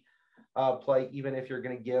reciprocity play, even if you're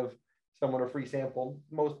going to give someone a free sample.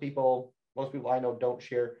 Most people I know don't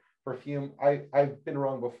share perfume. I've been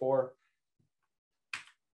wrong before.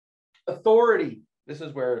 Authority. This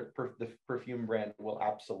is where the perfume brand will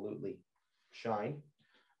absolutely shine.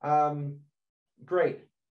 Great.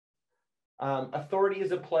 Authority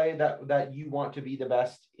is a play that you want to be the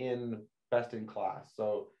best in class.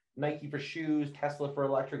 So Nike for shoes, Tesla for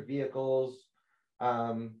electric vehicles.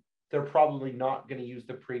 They're probably not going to use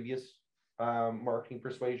the previous marketing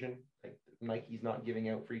persuasion. Like Nike's not giving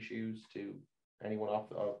out free shoes to anyone off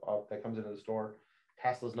that comes into the store.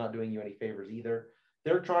 Tesla's not doing you any favors either.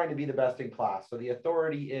 They're trying to be the best in class. So the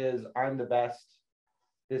authority is, I'm the best.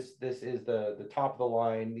 This is the top of the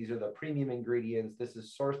line. These are the premium ingredients. This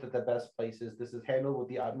is sourced at the best places. This is handled with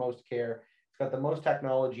the utmost care. It's got the most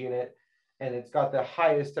technology in it, and it's got the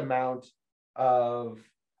highest amount of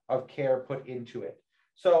care put into it.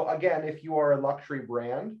 So again, if you are a luxury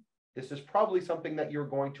brand, this is probably something that you're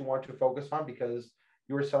going to want to focus on because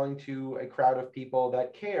you're selling to a crowd of people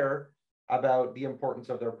that care about the importance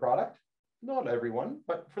of their product. Not everyone,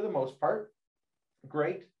 but for the most part,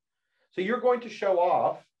 great. So you're going to show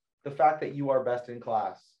off the fact that you are best in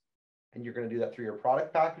class, and you're going to do that through your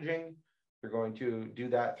product packaging. You're going to do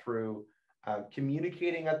that through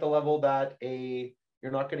communicating at the level that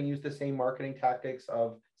you're not going to use the same marketing tactics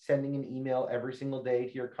of sending an email every single day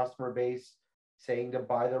to your customer base saying to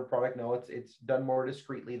buy their product. No, it's done more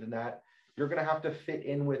discreetly than that. You're going to have to fit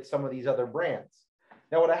in with some of these other brands.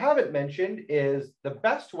 Now, what I haven't mentioned is the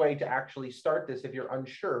best way to actually start this if you're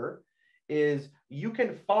unsure is you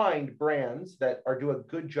can find brands that are do a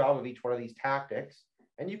good job of each one of these tactics,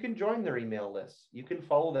 and you can join their email lists. You can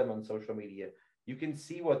follow them on social media. You can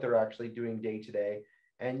see what they're actually doing day to day,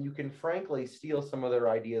 and you can frankly steal some of their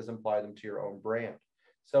ideas and apply them to your own brand.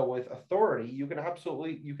 So with authority, you can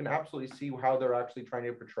absolutely see how they're actually trying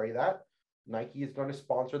to portray that. Nike is going to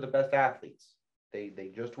sponsor the best athletes.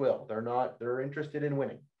 They just will. They're interested in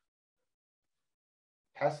winning.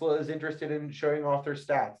 Tesla is interested in showing off their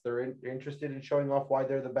stats. They're interested in showing off why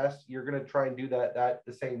they're the best. You're going to try and do that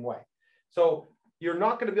the same way. So you're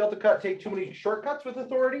not going to be able to take too many shortcuts with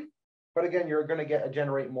authority, but again, you're going to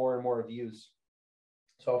generate more and more views.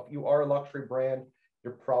 So if you are a luxury brand,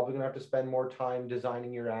 you're probably going to have to spend more time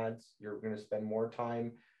designing your ads. You're going to spend more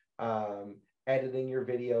time editing your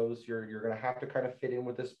videos. You're going to have to kind of fit in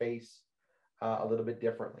with the space a little bit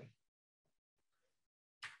differently.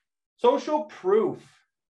 Social proof.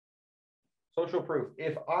 Social proof.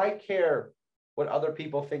 If I care what other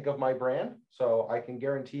people think of my brand, so I can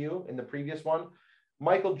guarantee you in the previous one,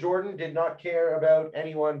 Michael Jordan did not care about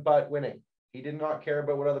anyone but winning. He did not care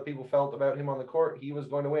about what other people felt about him on the court. He was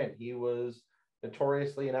going to win. He was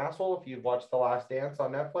notoriously an asshole. If you've watched The Last Dance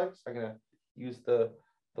on Netflix, I'm going to use the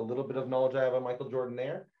little bit of knowledge I have on Michael Jordan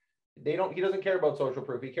there. He doesn't care about social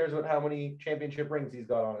proof. He cares about how many championship rings he's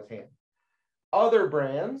got on his hand. Other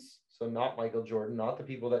brands, so not Michael Jordan, not the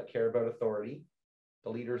people that care about authority, the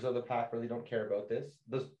leaders of the pack really don't care about this.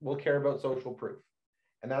 This will care about social proof.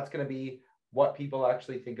 And that's going to be what people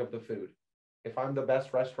actually think of the food. If I'm the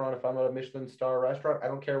best restaurant, if I'm a Michelin star restaurant, I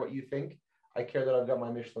don't care what you think. I care that I've got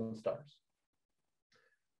my Michelin stars.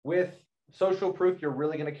 With social proof, you're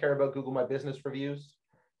really going to care about Google My Business reviews,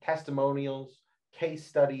 testimonials, case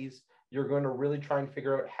studies. You're going to really try and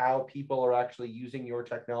figure out how people are actually using your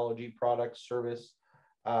technology, product, service,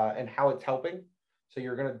 and how it's helping. So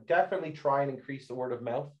you're going to definitely try and increase the word of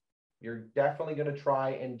mouth. You're definitely going to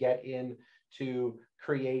try and get in to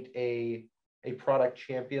create a product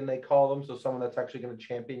champion, they call them. So someone that's actually going to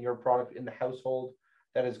champion your product in the household,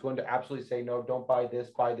 that is going to absolutely say, no, don't buy this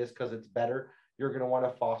because it's better. You're going to want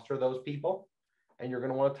to foster those people, and you're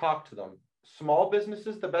going to want to talk to them. Small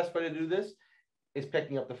businesses, the best way to do this is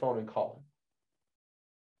picking up the phone and calling.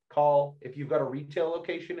 Call if you've got a retail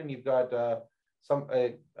location and you've got a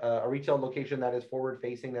retail location that is forward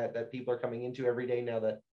facing, that people are coming into every day now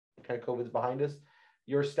that kind of COVID's behind us.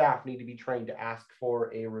 Your staff need to be trained to ask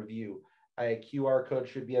for a review. A QR code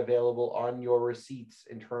should be available on your receipts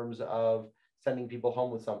in terms of sending people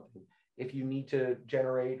home with something. If you need to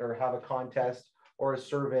generate or have a contest or a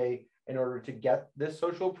survey in order to get this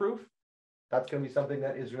social proof, that's going to be something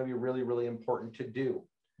that is going to be really, really important to do.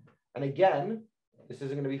 And again, this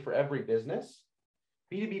isn't going to be for every business.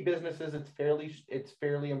 B2B businesses, it's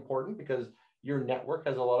fairly important because your network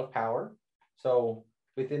has a lot of power. So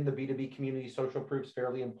within the B2B community, social proof is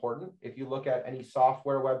fairly important. If you look at any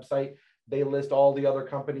software website, they list all the other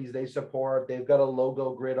companies they support. They've got a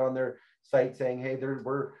logo grid on their site saying, hey,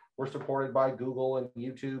 we're supported by Google and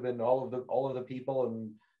YouTube and all of the people,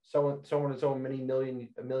 and so many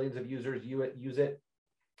millions of users use it.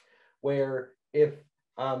 Where if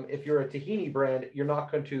you're a tahini brand, you're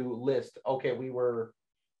not going to list, okay, we were,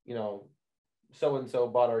 so-and-so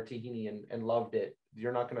bought our tahini and loved it.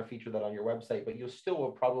 You're not going to feature that on your website, but you still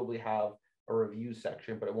will probably have a review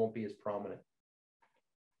section, but it won't be as prominent.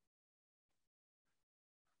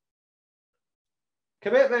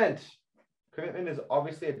 Commitment. Commitment is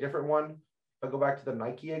obviously a different one. If I go back to the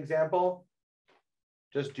Nike example,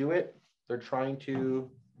 just do it. They're trying to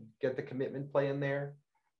get the commitment play in there.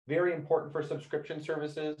 Very important for subscription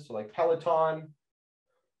services, so like Peloton.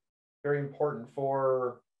 Very important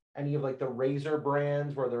for any of like the razor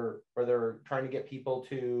brands where they're trying to get people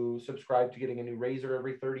to subscribe to getting a new razor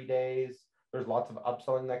every 30 days. There's lots of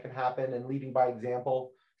upselling that can happen, and leading by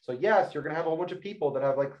example. So yes, you're going to have a whole bunch of people that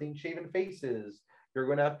have like clean shaven faces. You're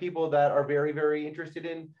going to have people that are very, very interested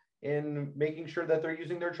in making sure that they're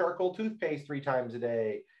using their charcoal toothpaste 3 times a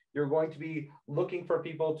day. You're going to be looking for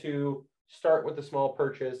people to start with a small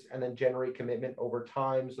purchase and then generate commitment over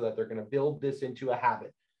time so that they're going to build this into a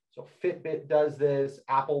habit. So Fitbit does this,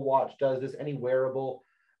 Apple Watch does this, any wearable.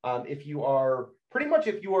 If your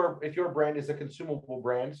brand is a consumable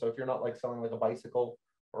brand, so if you're not like selling like a bicycle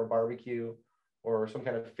or a barbecue or some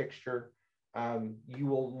kind of fixture, you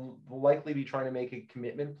will likely be trying to make a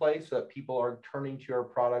commitment play so that people are turning to your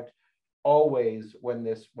product always when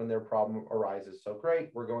their problem arises. So great,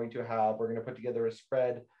 we're going to put together a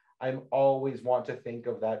spread. I always want to think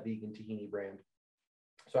of that vegan tahini brand.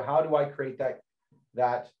 So how do I create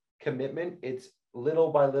that commitment? It's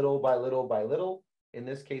little by little by little by little. In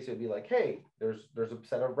this case, it'd be like, hey, there's a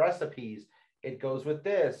set of recipes. It goes with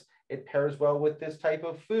this. It pairs well with this type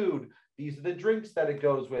of food. These are the drinks that it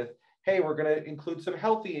goes with. Hey, we're going to include some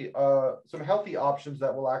healthy options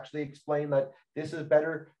that will actually explain that this is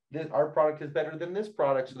better. Our product is better than this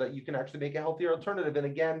product, so that you can actually make a healthier alternative. And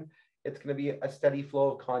again, it's going to be a steady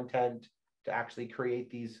flow of content to actually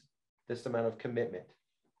create this amount of commitment.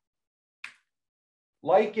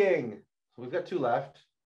 Liking. So we've got 2 left.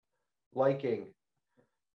 Liking.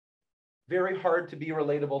 Very hard to be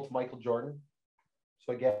relatable to Michael Jordan.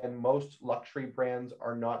 So again, most luxury brands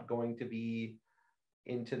are not going to be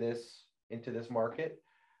into this market.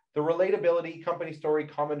 The relatability, company story,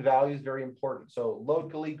 common values, very important. So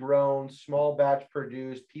locally grown, small batch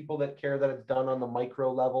produced, people that care that it's done on the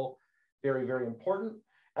micro level, very, very important.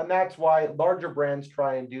 And that's why larger brands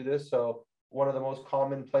try and do this. So one of the most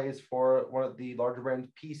common plays for one of the larger brands,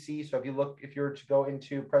 PC. So if you're to go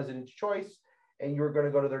into President's Choice and you're going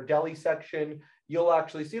to go to their deli section, you'll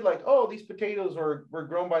actually see like, oh, these potatoes were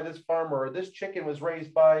grown by this farmer, or this chicken was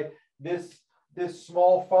raised by this this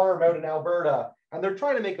small farm out in Alberta, and they're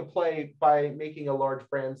trying to make a play by making a large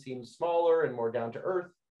brand seem smaller and more down to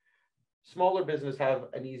earth. Smaller business have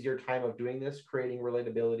an easier time of doing this, creating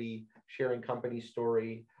relatability, sharing company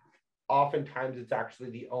story. Oftentimes it's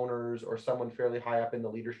actually the owners or someone fairly high up in the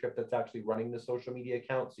leadership that's actually running the social media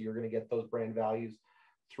account. So you're going to get those brand values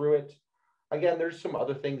through it. Again, there's some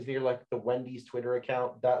other things here, like the Wendy's Twitter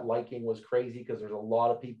account. That liking was crazy because there's a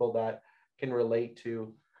lot of people that can relate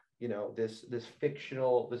to, you know, this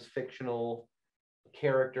fictional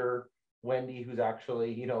character, Wendy, who's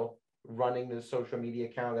actually, you know, running this social media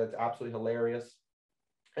account. That's absolutely hilarious.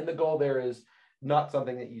 And the goal there is not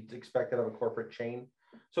something that you'd expect out of a corporate chain.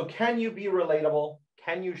 So can you be relatable?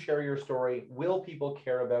 Can you share your story? Will people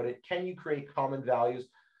care about it? Can you create common values?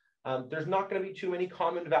 There's not going to be too many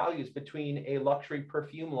common values between a luxury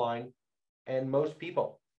perfume line and most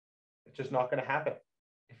people. It's just not going to happen.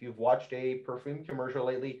 If you've watched a perfume commercial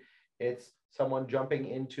lately, it's someone jumping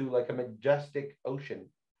into like a majestic ocean,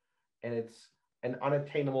 and it's an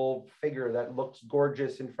unattainable figure that looks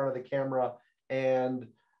gorgeous in front of the camera, and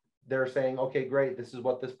they're saying, okay, great, this is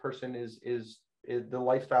what this person is the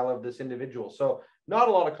lifestyle of this individual. So not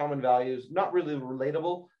a lot of common values, not really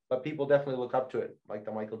relatable, but people definitely look up to it, like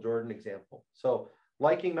the Michael Jordan example. So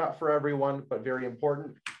liking, not for everyone, but very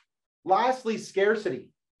important. Lastly, scarcity.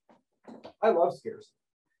 I love scarcity.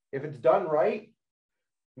 If it's done right,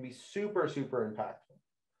 it can be super, super impactful.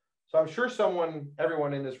 So I'm sure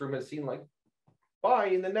everyone in this room has seen like, buy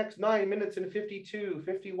in the next 9 minutes and 52,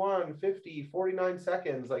 51, 50, 49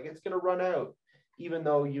 seconds. Like it's going to run out, even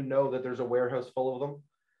though you know that there's a warehouse full of them.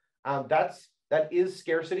 That is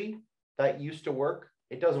scarcity. That used to work.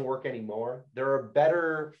 It doesn't work anymore. There are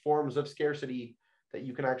better forms of scarcity that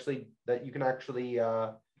you can actually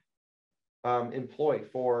employ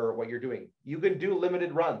for what you're doing. You can do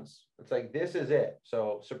limited runs. It's like, this is it.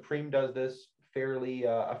 So Supreme does this fairly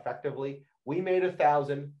effectively. We made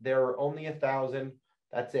 1,000. There are only 1,000.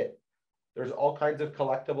 That's it. There's all kinds of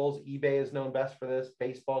collectibles. eBay is known best for this.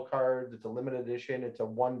 Baseball cards. It's a limited edition. It's a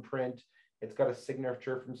one print. It's got a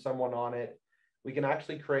signature from someone on it. We can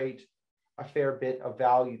actually create a fair bit of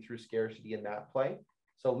value through scarcity in that play.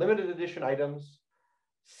 So limited edition items,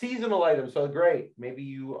 seasonal items. So great. Maybe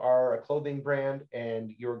you are a clothing brand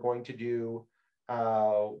and you're going to do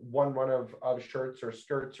one run of shirts or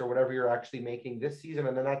skirts or whatever you're actually making this season,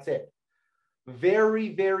 and then that's it. Very,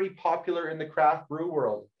 very popular in the craft brew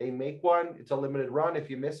world. They make one, it's a limited run. If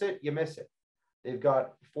you miss it, you miss it. They've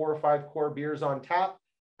got 4 or 5 core beers on tap,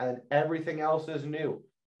 and everything else is new.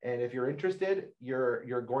 And if you're interested,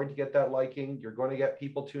 you're going to get that liking. You're going to get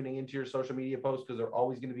people tuning into your social media posts because they're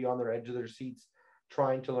always going to be on their edge of their seats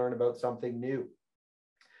trying to learn about something new.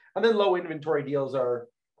 And then low inventory deals are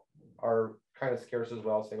kind of scarce as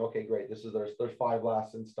well, saying, okay, great, there's 5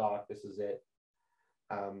 last in stock, this is it.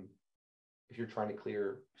 If you're trying to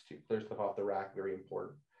clear stuff off the rack, very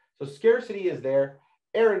important. So scarcity is there.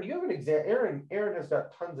 Aaron, do you have an example? Aaron has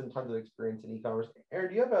got tons and tons of experience in e-commerce. Aaron,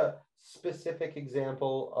 do you have a specific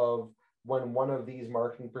example of when one of these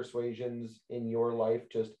marketing persuasions in your life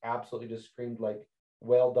just absolutely just screamed like,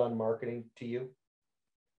 well done marketing to you?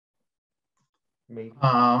 Maybe.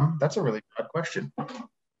 That's a really broad question.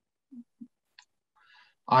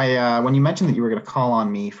 When you mentioned that you were going to call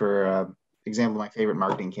on me for example of my favorite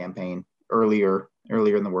marketing campaign earlier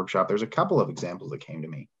in the workshop, there's a couple of examples that came to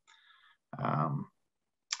me.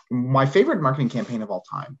 My favorite marketing campaign of all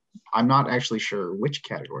time, I'm not actually sure which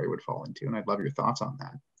category it would fall into, and I'd love your thoughts on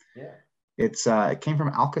that. Yeah. It came from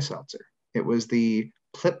Alka-Seltzer. It was the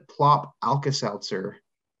Plip Plop Alka-Seltzer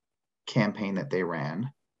campaign that they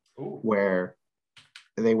ran. Ooh. Where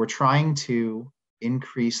they were trying to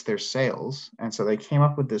increase their sales, and so they came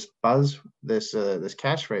up with this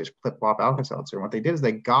catchphrase, Plip Plop Alka-Seltzer. And what they did is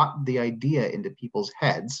they got the idea into people's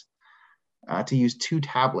heads to use 2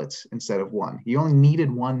 tablets instead of 1. You only needed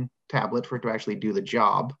 1 tablet for it to actually do the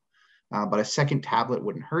job, but a second tablet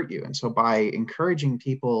wouldn't hurt you. And so by encouraging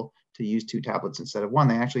people to use 2 tablets instead of 1,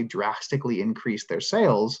 they actually drastically increased their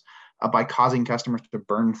sales by causing customers to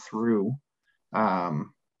burn through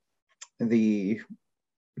their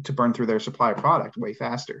supply of product way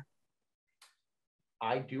faster.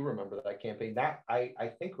 I do remember that campaign. That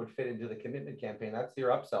I think would fit into the commitment campaign. That's your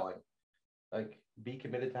upselling. Like, be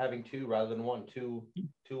committed to having 2 rather than 1. 2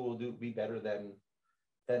 will be better than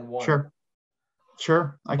 1.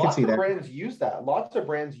 Sure. I can see that. Lots of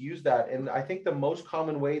brands use that. And I think the most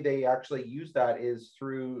common way they actually use that is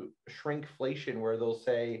through shrinkflation, where they'll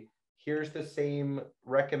say, here's the same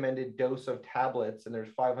recommended dose of tablets, and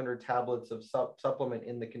there's 500 tablets of supplement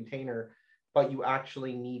in the container, but you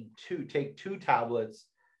actually need to take 2 tablets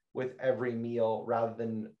with every meal rather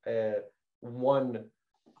than one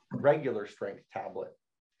regular strength tablet.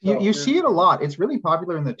 So you see it a lot. It's really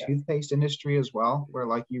popular in the toothpaste industry as well, where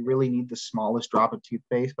like you really need the smallest drop of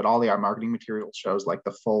toothpaste, but all the marketing material shows like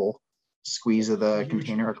the full squeeze of the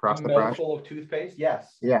container across the brush. Mouthful of toothpaste,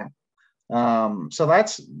 yes. Yeah. So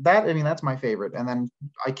that's that. I mean, that's my favorite. And then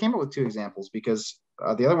I came up with two examples because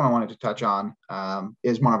the other one I wanted to touch on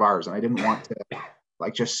is one of ours, and I didn't want to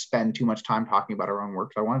like just spend too much time talking about our own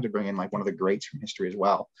work. So I wanted to bring in like one of the greats from history as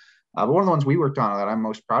well. But one of the ones we worked on that I'm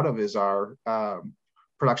most proud of is our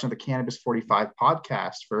production of the Cannabis 45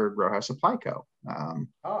 podcast for Grow House Supply Co.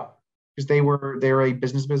 Because they're a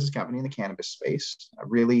business company in the cannabis space,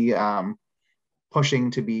 really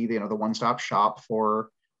pushing to be the one-stop shop for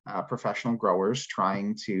professional growers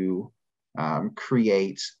trying to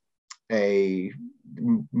create a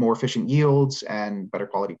more efficient yields and better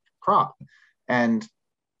quality crop. And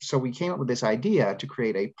so we came up with this idea to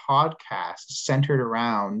create a podcast centered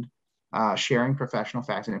around sharing professional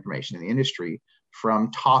facts and information in the industry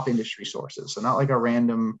from top industry sources. So not like a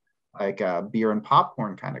random like beer and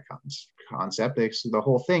popcorn kind of concept. The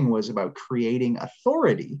whole thing was about creating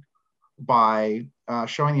authority by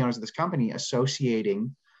showing the owners of this company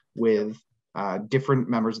associating with different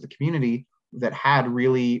members of the community that had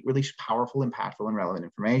really, really powerful, impactful, and relevant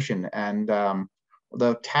information. And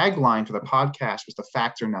the tagline for the podcast was "The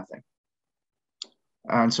facts are nothing."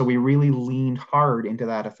 And so we really leaned hard into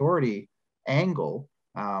that authority angle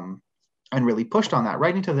and really pushed on that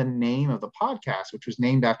right into the name of the podcast, which was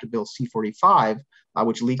named after Bill C-45,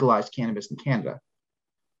 which legalized cannabis in Canada.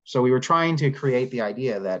 So we were trying to create the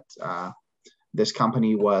idea that this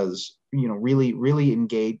company was, really, really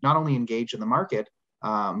engaged, not only engaged in the market,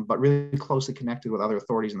 but really closely connected with other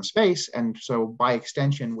authorities in the space. And so by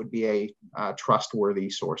extension would be a trustworthy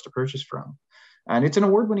source to purchase from. And it's an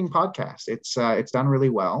award-winning podcast. It's done really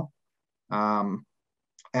well.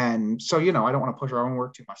 And so, I don't want to push our own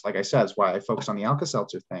work too much. Like I said, that's why I focus on the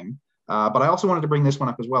Alka-Seltzer thing. But I also wanted to bring this one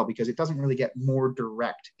up as well, because it doesn't really get more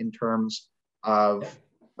direct in terms of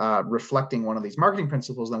reflecting one of these marketing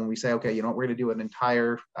principles than when we say, okay, we're going to do an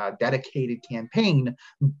entire dedicated campaign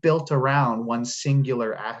built around one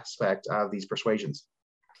singular aspect of these persuasions.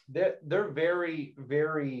 They're very,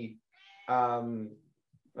 very, I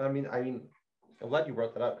mean, I'm glad you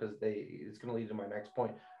brought that up because it's going to lead to my next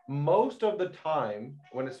point. Most of the time,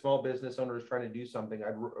 when a small business owner is trying to do something,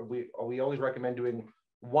 we always recommend doing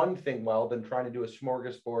one thing well than trying to do a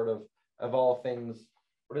smorgasbord of all things.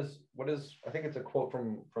 What is I think it's a quote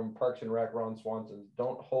from Parks and Rec, Ron Swanson.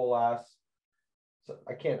 Don't whole ass. So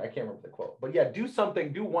I can't remember the quote, but yeah, do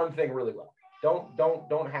one thing really well.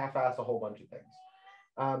 Don't half-ass a whole bunch of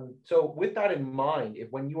things. So with that in mind,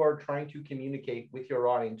 if when you are trying to communicate with your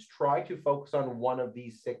audience, try to focus on one of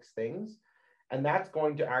these 6 things. And that's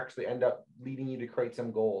going to actually end up leading you to create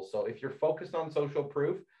some goals. So if you're focused on social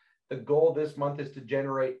proof, the goal this month is to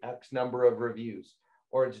generate X number of reviews,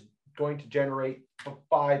 or it's going to generate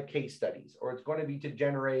 5 case studies, or it's going to be to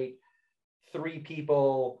generate 3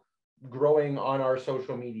 people growing on our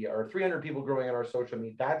social media, or 300 people growing on our social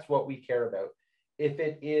media. That's what we care about. If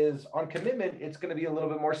it is on commitment, it's going to be a little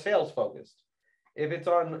bit more sales focused. If it's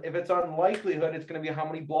on likelihood, it's going to be how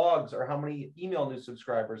many blogs or how many email news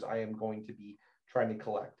subscribers I am going to be trying to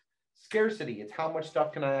collect. Scarcity, it's how much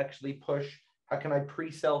stuff can I actually push? How can I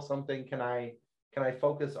pre-sell something? Can I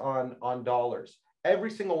focus on dollars?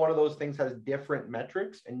 Every single one of those things has different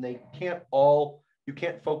metrics, and you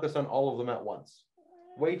can't focus on all of them at once.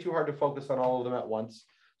 Way too hard to focus on all of them at once.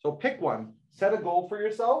 So pick one, set a goal for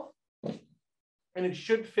yourself, and it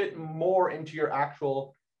should fit more into your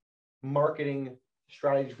actual marketing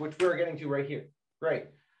strategy, which we're getting to right here. Great.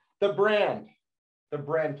 The brand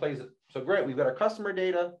plays it. So great. We've got our customer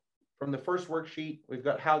data from the first worksheet. We've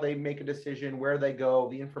got how they make a decision, where they go,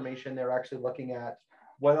 the information they're actually looking at,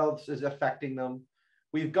 what else is affecting them.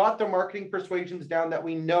 We've got the marketing persuasions down that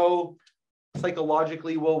we know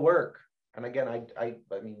psychologically will work. And again, I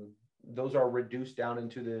mean, those are reduced down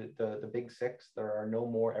into the big 6. There are no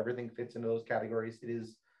more. Everything fits into those categories.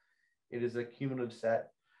 It is a cumulative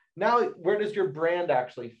set. Now, where does your brand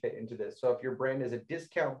actually fit into this? So if your brand is a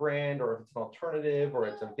discount brand, or if it's an alternative, or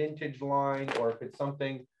it's a vintage line, or if it's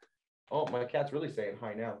something, oh, my cat's really saying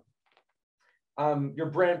hi now. Your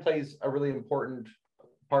brand plays a really important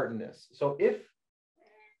part in this. So if,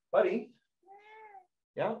 buddy,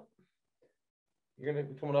 yeah, you're going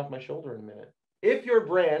to be coming off my shoulder in a minute. If your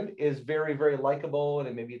brand is very, very likable,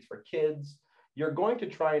 and maybe it's for kids, you're going to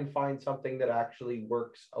try and find something that actually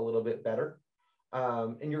works a little bit better.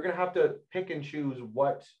 And you're going to have to pick and choose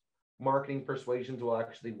what marketing persuasions will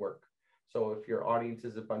actually work. So if your audience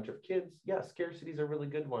is a bunch of kids, yeah, scarcity is a really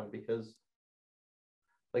good one, because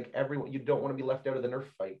Like everyone, you don't want to be left out of the Nerf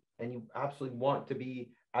fight, and you absolutely want to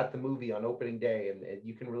be at the movie on opening day, and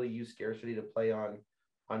you can really use scarcity to play on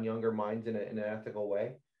younger minds in an ethical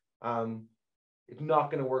way. It's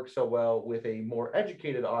not going to work so well with a more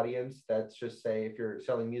educated audience. That's just say, if you're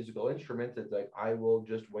selling musical instruments, it's like, I will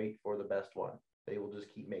just wait for the best one. They will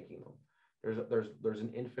just keep making them. There's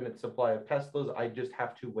an infinite supply of Teslas. I just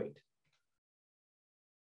have to wait.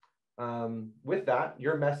 With that,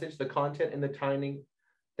 your message, the content and the timing.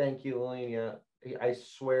 Thank you, Lillian. I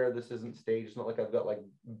swear this isn't staged. It's not like I've got like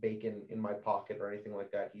bacon in my pocket or anything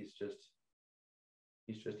like that. He's just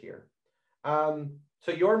here.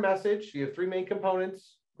 So your message, you have 3 main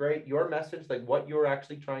components. Great. Your message, like what you're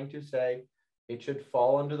actually trying to say, it should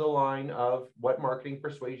fall under the line of what marketing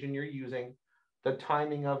persuasion you're using, the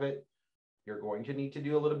timing of it. You're going to need to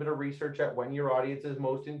do a little bit of research at when your audience is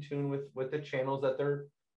most in tune with the channels that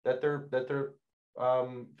they're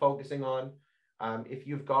focusing on. If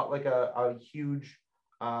you've got like a huge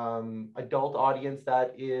adult audience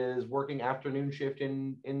that is working afternoon shift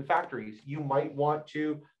in factories, you might want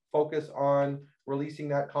to focus on releasing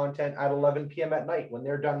that content at 11 p.m. at night when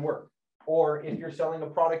they're done work. Or if you're selling a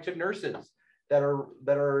product to nurses that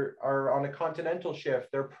are on a continental shift,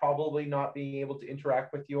 they're probably not being able to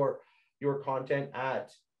interact with your content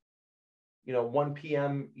at 1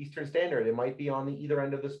 p.m. Eastern Standard. It might be on the either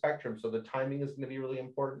end of the spectrum. So the timing is going to be really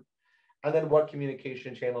important. And then what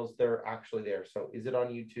communication channels they're actually there. So is it on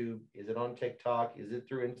YouTube? Is it on TikTok? Is it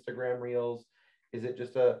through Instagram Reels? Is it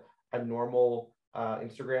just a normal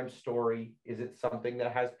Instagram story? Is it something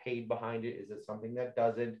that has paid behind it? Is it something that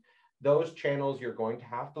doesn't? Those channels you're going to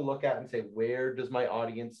have to look at and say, where does my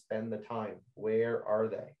audience spend the time? Where are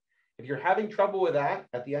they? If you're having trouble with that,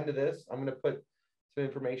 at the end of this, I'm going to put some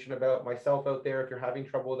information about myself out there. If you're having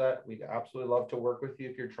trouble with that, we'd absolutely love to work with you.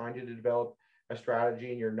 If you're trying to develop a strategy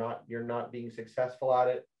and you're not being successful at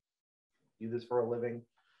it, do this for a living.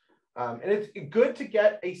 And it's good to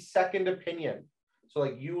get a second opinion. So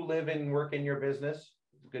like you live and work in your business,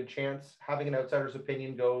 good chance having an outsider's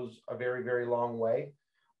opinion goes a very, very long way.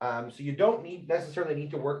 So you don't necessarily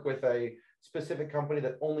need to work with a specific company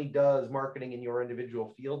that only does marketing in your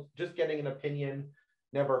individual field. Just getting an opinion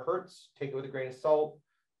never hurts. Take it with a grain of salt,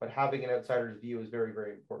 but having an outsider's view is very,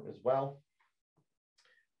 very important as well.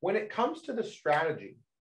 When it comes to the strategy,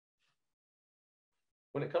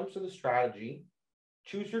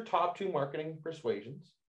 choose your top 2 marketing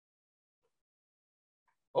persuasions.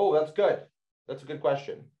 Oh, that's good. That's a good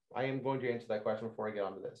question. I am going to answer that question before I get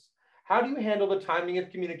onto this. How do you handle the timing of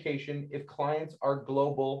communication if clients are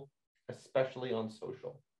global, especially on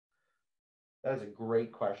social? That is a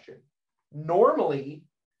great question. Normally,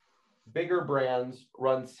 bigger brands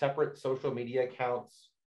run separate social media accounts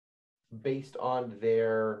based on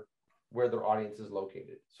where their audience is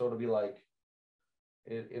located. So it'll be like,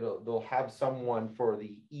 they'll have someone for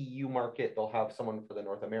the EU market, they'll have someone for the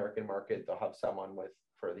North American market, they'll have someone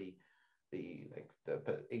for the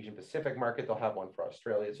Asian Pacific market, they'll have one for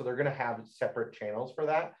Australia. So they're going to have separate channels for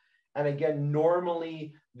that. And again,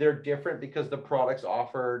 normally they're different because the products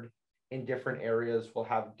offered in different areas will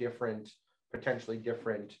have potentially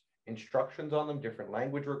different instructions on them, different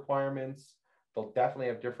language requirements. They'll definitely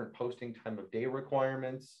have different posting time of day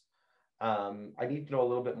requirements. I need to know a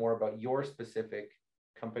little bit more about your specific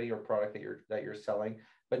company or product that you're selling,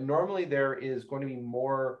 but normally there is going to be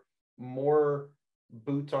more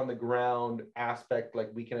boots on the ground aspect, like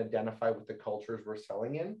we can identify with the cultures we're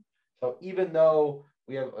selling in. So even though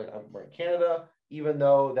we're in Canada, even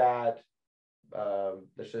though that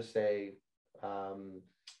let's just say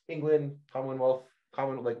England, Commonwealth,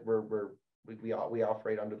 like we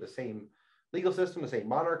operate under the same legal system, the same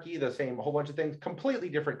monarchy, the same whole bunch of things, completely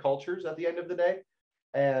different cultures at the end of the day,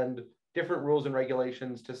 and different rules and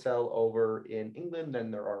regulations to sell over in England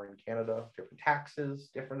than there are in Canada, different taxes,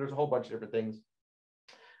 there's a whole bunch of different things.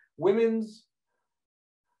 Women's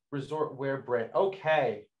resort wear brand.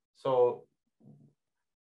 Okay, so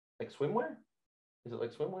like swimwear? Is it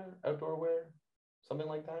like swimwear, outdoor wear, something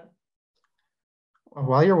like that?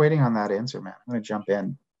 While you're waiting on that answer, man, I'm going to jump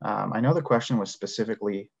in. I know the question was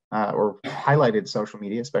specifically or highlighted social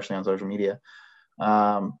media, especially on social media.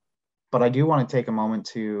 But I do want to take a moment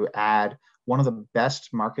to add one of the best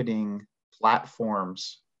marketing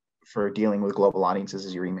platforms for dealing with global audiences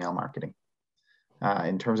is your email marketing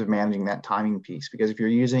in terms of managing that timing piece. Because if you're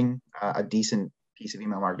using a decent piece of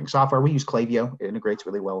email marketing software, we use Klaviyo. It integrates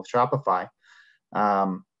really well with Shopify.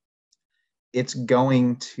 It's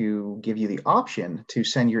going to give you the option to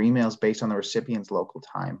send your emails based on the recipient's local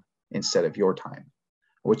time instead of your time,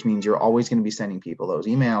 which means you're always going to be sending people those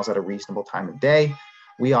emails at a reasonable time of day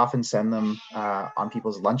We often send them on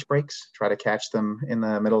people's lunch breaks, try to catch them in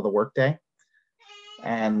the middle of the workday.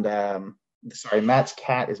 And sorry, Matt's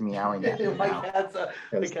cat is meowing at me my now. cat's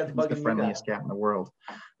He's the friendliest cat in the world.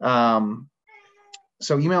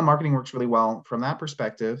 So email marketing works really well from that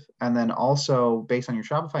perspective. And then also based on your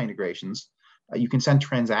Shopify integrations, you can send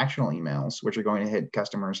transactional emails, which are going to hit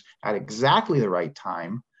customers at exactly the right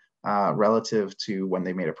time relative to when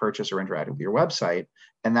they made a purchase or interacted with your website.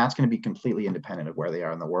 And that's going to be completely independent of where they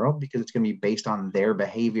are in the world, because it's going to be based on their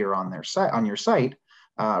behavior on their site, on your site,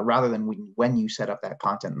 rather than when you set up that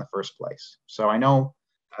content in the first place. So I know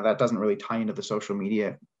that doesn't really tie into the social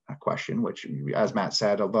media question, which, as Matt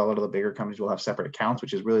said, a lot of the bigger companies will have separate accounts,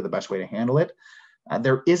 which is really the best way to handle it.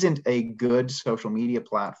 There isn't a good social media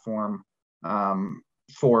platform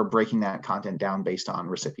for breaking that content down based on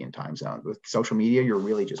recipient time zones. With social media, you're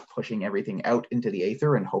really just pushing everything out into the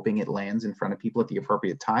aether and hoping it lands in front of people at the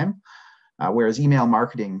appropriate time. Whereas email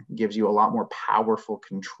marketing gives you a lot more powerful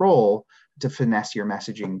control to finesse your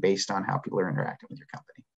messaging based on how people are interacting with your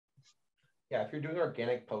company. Yeah, if you're doing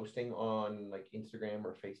organic posting on like Instagram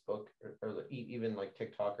or Facebook or even like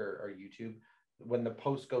TikTok or YouTube, when the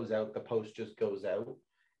post goes out, the post just goes out,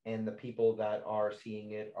 and the people that are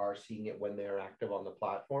seeing it when they're active on the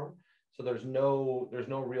platform. So there's no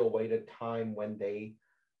real way to time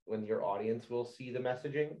when your audience will see the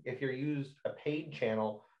messaging. If you use a paid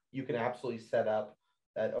channel, you can absolutely set up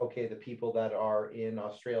that, okay, the people that are in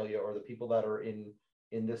Australia or the people that are in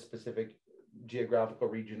this specific geographical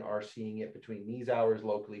region are seeing it between these hours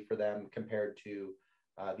locally for them compared to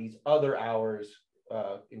these other hours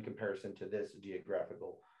in comparison to this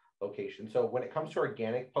geographical location. So when it comes to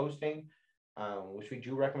organic posting, which we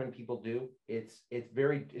do recommend people do, it's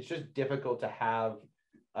just difficult to have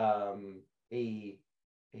a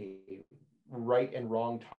right and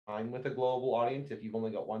wrong time with a global audience if you've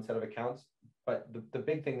only got one set of accounts. But the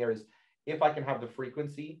big thing there is, if I can have the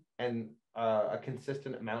frequency and a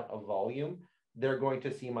consistent amount of volume, they're going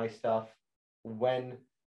to see my stuff when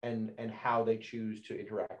and how they choose to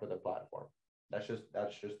interact with the platform. That's just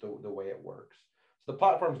the way it works. So the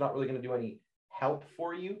platform's not really going to do any help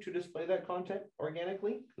for you to display that content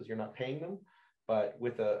organically because you're not paying them. But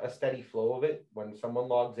with a steady flow of it, when someone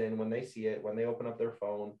logs in, when they see it, when they open up their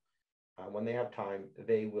phone, when they have time,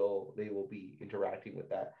 they will be interacting with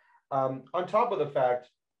that. On top of the fact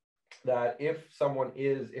that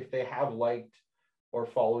if they have liked or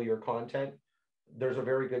follow your content, there's a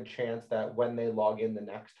very good chance that when they log in the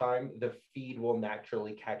next time, the feed will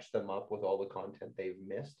naturally catch them up with all the content they've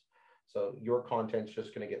missed. So your content's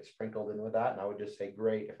just going to get sprinkled in with that. And I would just say,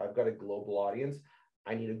 great, if I've got a global audience,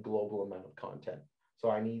 I need a global amount of content. So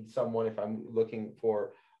I need someone, if I'm looking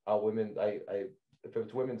for women, if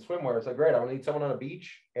it's women's swimwear, it's like, great, I'm gonna need someone on a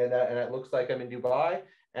beach and it looks like I'm in Dubai,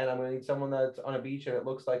 and I'm gonna need someone that's on a beach and it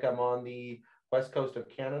looks like I'm on the west coast of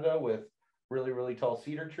Canada with really, really tall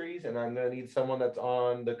cedar trees, and I'm gonna need someone that's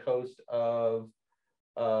on the coast of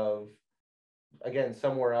again,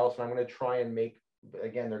 somewhere else, and I'm gonna try and make,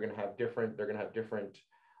 again, they're gonna have different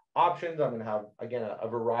options. I'm gonna have, again, a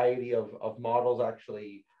variety of models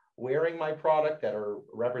actually wearing my product that are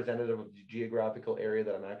representative of the geographical area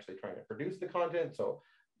that I'm actually trying to produce the content. So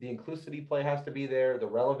the inclusivity play has to be there. The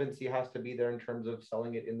relevancy has to be there in terms of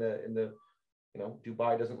selling it in the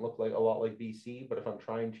Dubai doesn't look like a lot like BC, but if I'm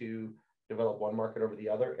trying to develop one market over the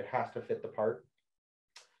other, it has to fit the part.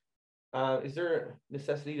 Is there a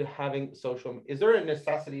necessity to having social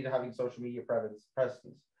media presence?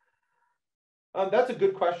 That's a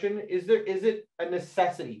good question. Is it a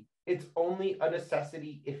necessity? It's only a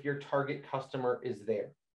necessity if your target customer is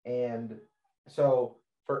there. And so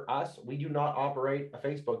for us, we do not operate a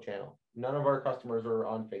Facebook channel. None of our customers are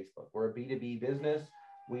on Facebook. We're a B2B business.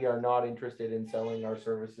 We are not interested in selling our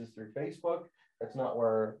services through Facebook. That's not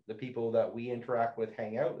where the people that we interact with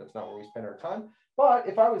hang out. That's not where we spend our time. But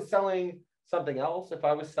if I was selling something else, if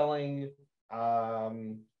I was selling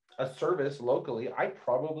a service locally, I'd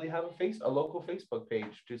probably have a local Facebook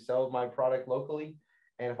page to sell my product locally.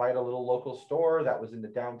 And if I had a little local store that was in the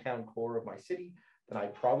downtown core of my city, then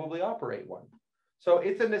I'd probably operate one. So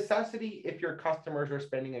it's a necessity if your customers are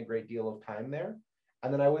spending a great deal of time there.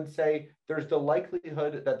 And then I would say there's the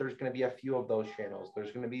likelihood that there's going to be a few of those channels.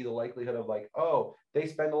 There's going to be the likelihood of like, oh, they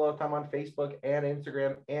spend a lot of time on Facebook and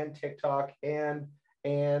Instagram and TikTok and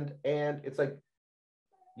it's like,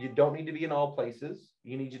 you don't need to be in all places.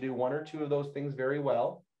 You need to do one or two of those things very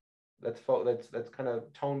well. That's kind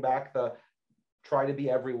of tone back the try to be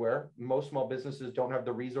everywhere. Most small businesses don't have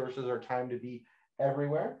the resources or time to be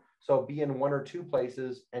everywhere. So be in one or two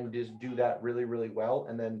places and just do that really, really well.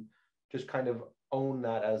 And then just kind of own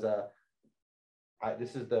that as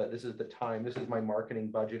this is the time, this is my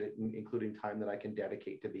marketing budget, including time that I can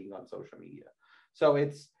dedicate to being on social media. So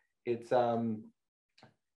it's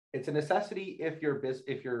a necessity if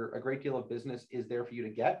a great deal of business is there for you to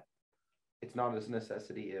get. It's not a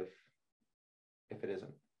necessity if it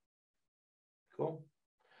isn't. Cool.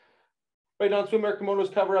 Right, non-swimwear,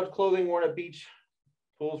 kimonos, cover-ups, clothing worn at beach,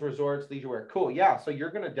 pools, resorts, leisure wear. Cool. Yeah. So you're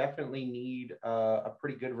going to definitely need a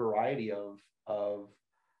pretty good variety of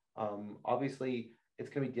obviously, it's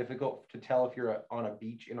going to be difficult to tell if you're on a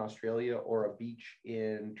beach in Australia or a beach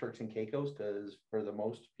in Turks and Caicos, because for the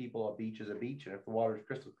most people, a beach is a beach. And if the water is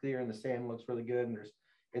crystal clear and the sand looks really good and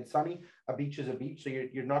it's sunny, a beach is a beach. So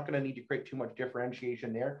you're not going to need to create too much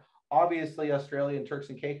differentiation there. Obviously, Australia and Turks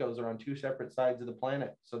and Caicos are on two separate sides of the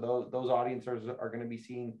planet. So those audiences are going to be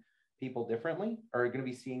seeing people differently, are going to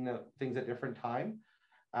be seeing things at different time.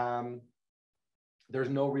 There's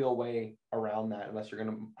no real way around that unless you're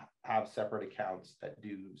going to have separate accounts that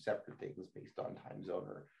do separate things based on time zone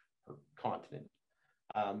or continent.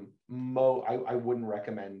 I wouldn't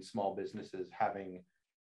recommend small businesses having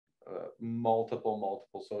multiple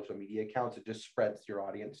social media accounts. It just spreads your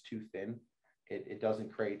audience too thin. It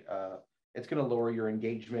doesn't create, it's going to lower your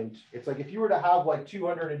engagement. It's like if you were to have like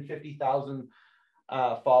 250,000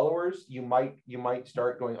 followers, you might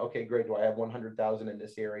start going, okay, great. Do I have 100,000 in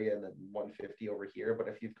this area and then 150 over here? But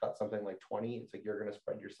if you've got something like 20, it's like you're going to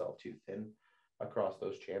spread yourself too thin across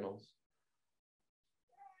those channels.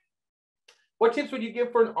 What tips would you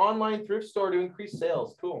give for an online thrift store to increase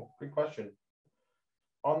sales? Cool, good question.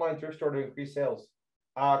 Online thrift store to increase sales.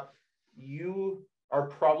 You are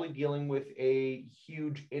probably dealing with a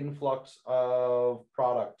huge influx of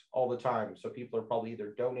product all the time. So people are probably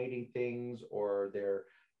either donating things or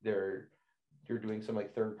you're doing some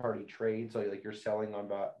like third-party trade. So like you're selling on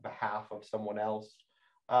behalf of someone else.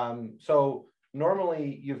 So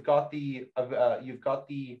normally you've got the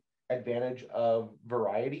advantage of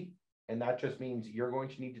variety, and that just means you're going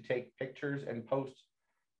to need to take pictures and post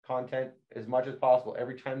content as much as possible.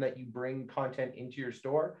 Every time that you bring content into your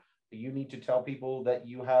store, you need to tell people that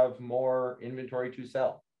you have more inventory to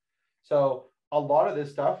sell. So a lot of this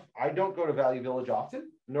stuff, I don't go to Value Village often.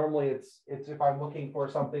 Normally it's if I'm looking for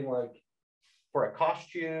something like for a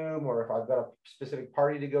costume, or if I've got a specific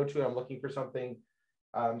party to go to and I'm looking for something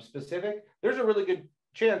specific, there's a really good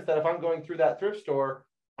chance that if I'm going through that thrift store,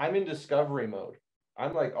 I'm in discovery mode.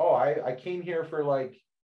 I'm like, oh, I came here for like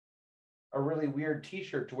a really weird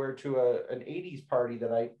t-shirt to wear to an 80s party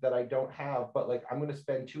that I don't have, but like I'm going to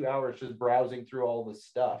spend 2 hours just browsing through all this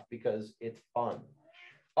stuff because it's fun.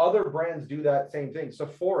 Other brands do that same thing.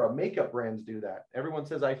 Sephora, makeup brands do that. Everyone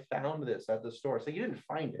says, I found this at the store. So you didn't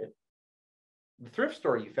find it. The thrift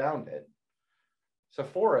store, you found it.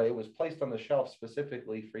 Sephora, it was placed on the shelf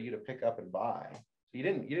specifically for you to pick up and buy. So you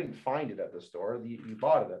didn't find it at the store. You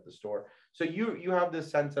bought it at the store. So you have this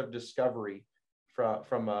sense of discovery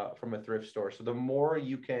from a thrift store. So the more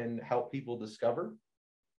you can help people discover,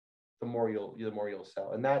 the more you'll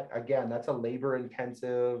sell. And that, again, that's a labor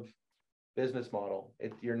intensive business model.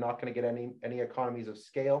 You're not going to get any economies of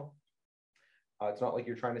scale. It's not like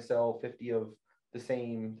you're trying to sell 50 of the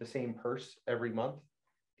same purse every month.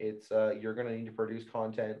 It's you're going to need to produce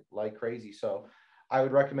content like crazy. So I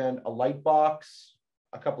would recommend a light box,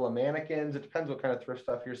 a couple of mannequins. It depends what kind of thrift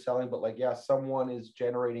stuff you're selling, but like, yeah, someone is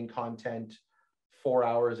generating content 4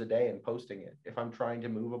 hours a day and posting it. If I'm trying to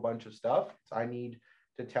move a bunch of stuff, I need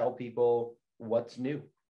to tell people what's new.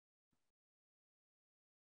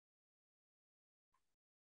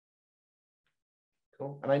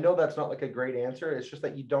 Cool. And I know that's not like a great answer. It's just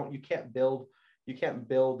that you can't build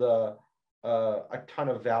a ton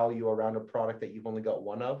of value around a product that you've only got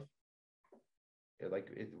one of.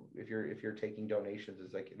 Like if you're taking donations,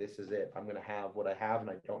 it's like, this is it. I'm going to have what I have, and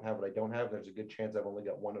I don't have what I don't have. There's a good chance I've only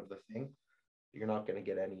got one of the thing. You're not going to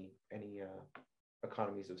get any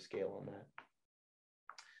economies of scale on that.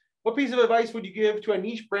 What piece of advice would you give to a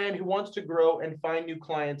niche brand who wants to grow and find new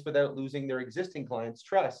clients without losing their existing clients'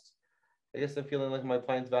 trust? I guess I'm feeling like my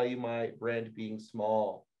clients value my brand being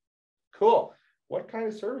small. Cool. What kind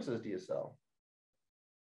of services do you sell?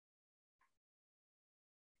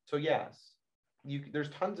 So yes, there's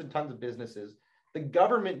tons and tons of businesses. The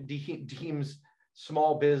government deems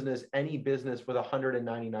small business any business with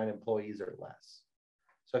 199 employees or less.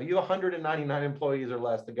 So if you have 199 employees or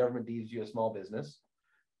less, the government deems you a small business,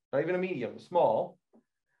 not even a medium, small.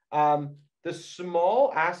 The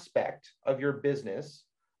small aspect of your business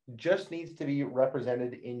just needs to be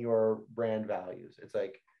represented in your brand values. It's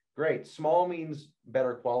like, great, small means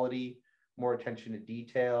better quality, more attention to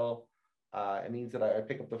detail, It means that I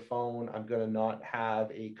pick up the phone. I'm going to not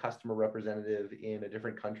have a customer representative in a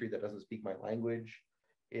different country that doesn't speak my language.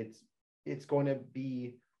 It's going to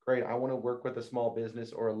be great. I want to work with a small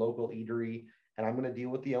business or a local eatery, and I'm going to deal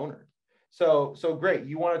with the owner. So great.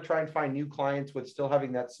 You want to try and find new clients with still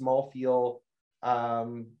having that small feel.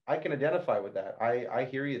 I can identify with that. I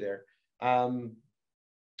hear you there.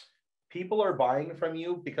 People are buying from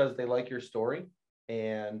you because they like your story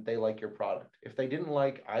and they like your product. If they didn't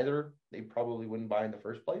like either, they probably wouldn't buy in the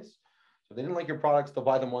first place. So if they didn't like your products, they'll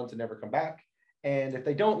buy them once and never come back. And if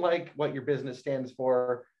they don't like what your business stands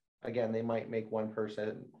for, again, they might make one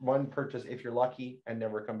purchase if you're lucky and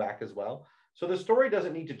never come back as well. So the story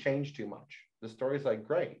doesn't need to change too much. The story's like,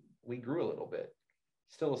 great, we grew a little bit.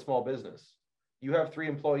 Still a small business. You have 3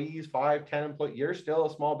 employees, 5, 10 employees, you're still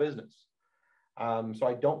a small business. So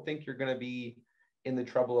I don't think you're going to be in the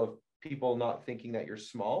trouble of people not thinking that you're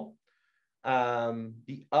small.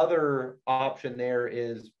 The other option there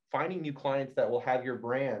is finding new clients that will have your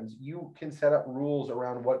brands. You can set up rules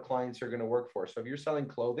around what clients you're going to work for. So if you're selling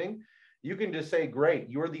clothing, you can just say, great,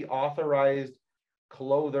 you're the authorized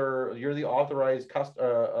clother, you're the authorized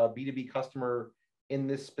B2B customer in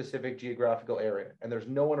this specific geographical area. And there's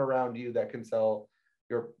no one around you that can sell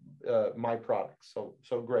your my products.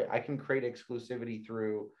 So great. I can create exclusivity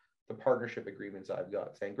through the partnership agreements I've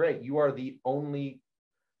got, saying, great, you are the only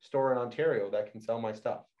store in Ontario that can sell my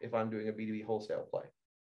stuff if I'm doing a B2B wholesale play.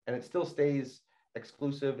 And it still stays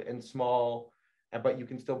exclusive and small, but you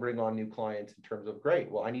can still bring on new clients in terms of, great,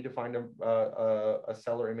 well, I need to find a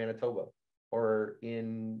seller in Manitoba or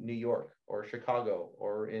in New York or Chicago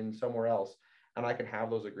or in somewhere else, and I can have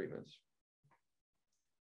those agreements.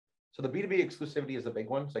 So the B2B exclusivity is a big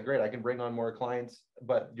one. It's like, great, I can bring on more clients,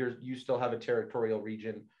 but you still have a territorial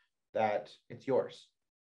region that it's yours.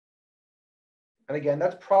 And again,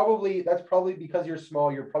 that's probably because you're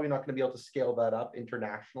small, you're probably not going to be able to scale that up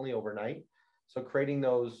internationally overnight. So creating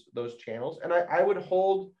those channels, and I would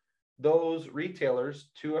hold those retailers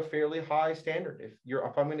to a fairly high standard.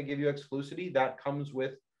 If I'm going to give you exclusivity, that comes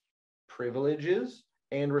with privileges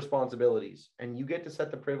and responsibilities, and you get to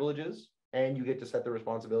set the privileges and you get to set the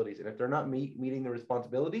responsibilities. And if they're not meeting the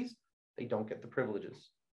responsibilities, they don't get the privileges.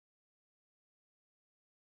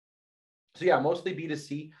 So yeah, mostly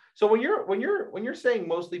B2C. So when you're saying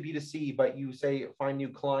mostly B2C, but you say find new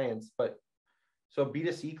clients, but so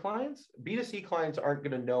B2C clients aren't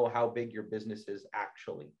going to know how big your business is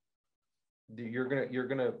actually. You're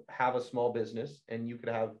gonna have a small business, and you could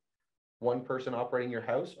have one person operating your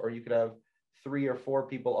house, or you could have 3 or 4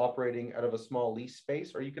 people operating out of a small lease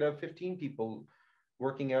space, or you could have 15 people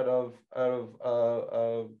working out of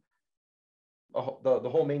the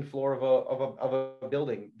whole main floor of a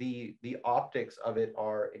building. The optics of it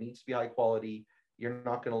needs to be high quality. You're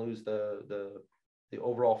not going to lose the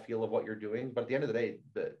overall feel of what you're doing. But at the end of the day,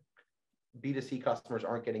 the B2C customers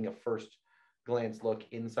aren't getting a first glance look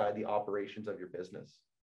inside the operations of your business.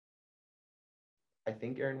 I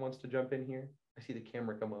think Aaron wants to jump in here. I see the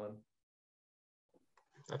camera come on.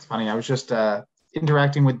 That's funny. I was just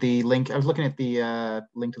interacting with the link. I was looking at the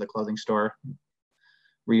link to the clothing store,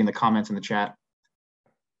 reading the comments in the chat.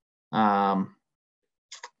 I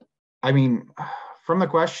mean, from the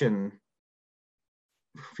question,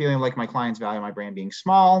 feeling like my clients value my brand being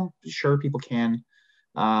small, sure, people can.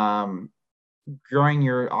 Growing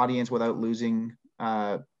your audience without losing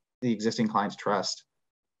the existing client's trust.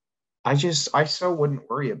 I so wouldn't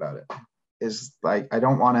worry about it. Is like, I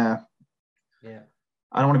don't want to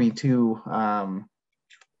be too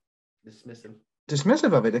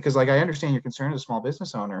dismissive of it, because like, I understand your concern as a small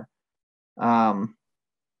business owner.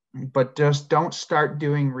 But just don't start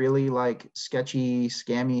doing really like sketchy,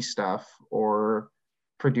 scammy stuff or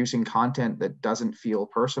producing content that doesn't feel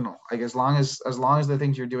personal. Like as long as the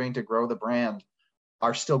things you're doing to grow the brand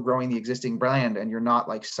are still growing the existing brand, and you're not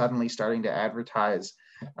like suddenly starting to advertise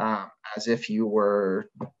as if you were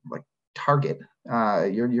like Target,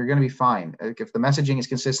 you're going to be fine. Like if the messaging is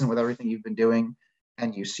consistent with everything you've been doing,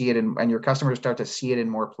 and you see it and your customers start to see it in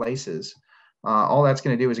more places, all that's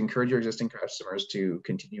going to do is encourage your existing customers to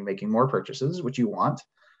continue making more purchases, which you want.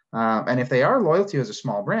 And if they are loyal to you as a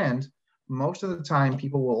small brand, most of the time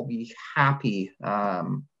people will be happy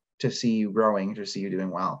to see you growing, to see you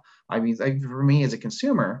doing well. I mean, like for me as a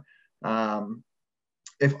consumer,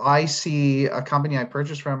 if I see a company I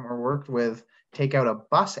purchased from or worked with take out a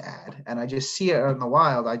bus ad and I just see it out in the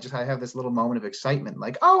wild, I have this little moment of excitement,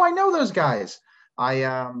 like, oh, I know those guys. I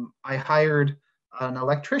hired an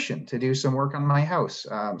electrician to do some work on my house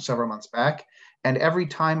several months back. And every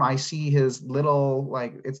time I see his little,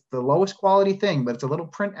 like, it's the lowest quality thing, but it's a little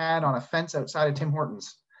print ad on a fence outside of Tim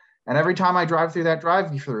Hortons. And every time I drive through that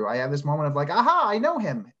drive-through, I have this moment of like, aha, I know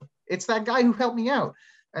him. It's that guy who helped me out.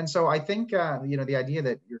 And so I think, the idea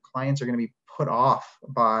that your clients are going to be put off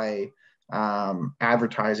by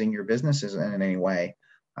advertising your businesses in any way,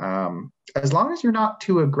 as long as you're not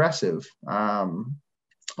too aggressive, I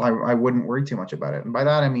wouldn't worry too much about it. And by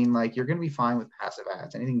that, I mean, like, you're going to be fine with passive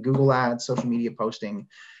ads, anything Google ads, social media posting,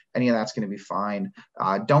 any of that's going to be fine.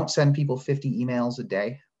 Don't send people 50 emails a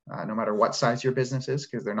day, no matter what size your business is,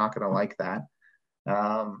 because they're not going to like that.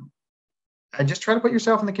 And just try to put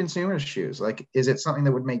yourself in the consumer's shoes. Like, is it something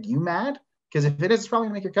that would make you mad? Because if it is, it's probably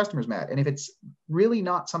going to make your customers mad. And if it's really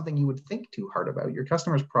not something you would think too hard about, your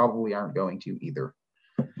customers probably aren't going to either,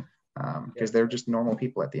 because they're just normal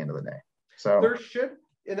people at the end of the day. So there should,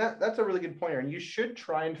 and that's a really good point, Aaron. You should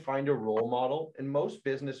try and find a role model. And most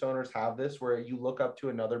business owners have this, where you look up to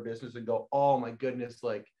another business and go, oh my goodness,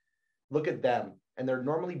 like, look at them. And they're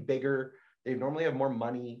normally bigger. They normally have more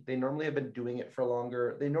money. They normally have been doing it for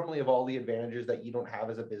longer. They normally have all the advantages that you don't have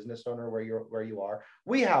as a business owner where you are.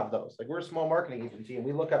 We have those. Like, we're a small marketing agency, and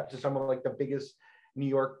we look up to some of like the biggest New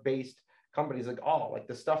York-based companies. Like, oh, like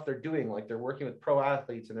the stuff they're doing, like they're working with pro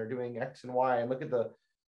athletes and they're doing X and Y. And look at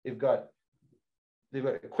they've got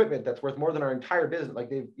equipment that's worth more than our entire business. Like,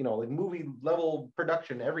 they've, like movie level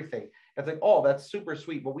production, everything. It's like, oh, that's super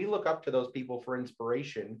sweet. But we look up to those people for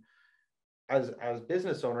inspiration as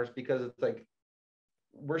business owners, because it's like,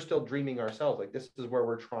 we're still dreaming ourselves. Like, this is where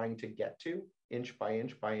we're trying to get to, inch by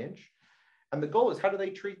inch by inch. And the goal is, how do they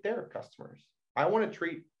treat their customers? I want to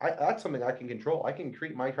treat, that's something I can control. I can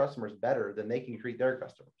treat my customers better than they can treat their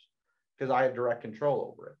customers, because I have direct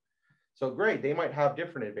control over it. So great, they might have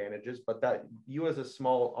different advantages, but that you as a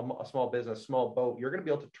small business, small boat, you're going to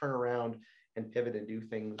be able to turn around and pivot and do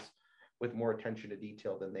things with more attention to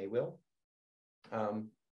detail than they will.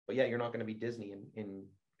 But yeah, you're not going to be Disney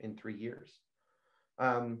in 3 years.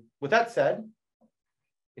 With that said,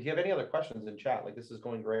 if you have any other questions in chat, like, this is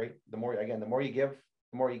going great. The more you give,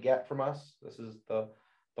 the more you get from us. This is the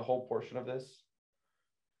whole portion of this.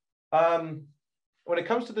 When it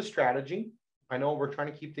comes to the strategy, I know we're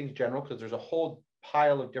trying to keep things general, because there's a whole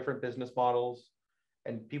pile of different business models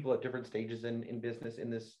and people at different stages in business in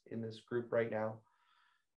this group right now.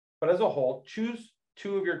 But as a whole, choose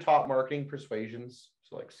 2 of your top marketing persuasions.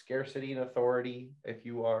 So like scarcity and authority, if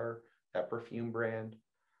you are that perfume brand,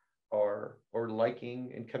 or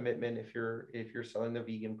liking and commitment if you're selling the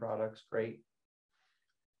vegan products, great.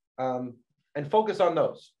 And focus on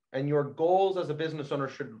those. And your goals as a business owner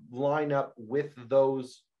should line up with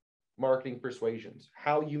those marketing persuasions.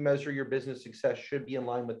 How you measure your business success should be in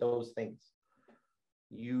line with those things.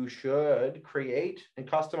 You should create and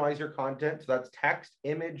customize your content. So that's text,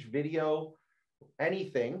 image, video,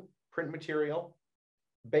 anything, print material,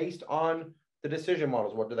 based on the decision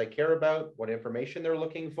models. What do they care about? What information they're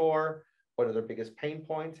looking for? What are their biggest pain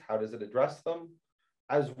points? How does it address them?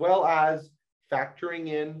 As well as factoring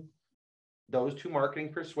in those 2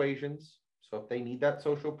 marketing persuasions. So if they need that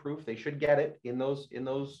social proof, they should get it in those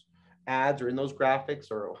ads or in those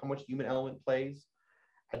graphics, or how much human element plays.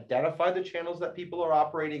 Identify the channels that people are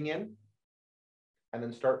operating in, and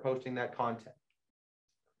then start posting that content.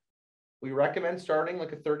 We recommend starting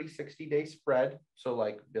like a 30-60 day spread. So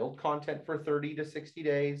like, build content for 30 to 60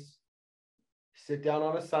 days, sit down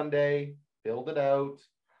on a Sunday, build it out.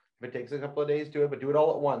 If it takes a couple of days, do it, but do it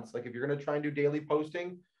all at once. Like, if you're going to try and do daily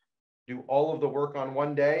posting, do all of the work on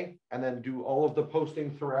one day, and then do all of the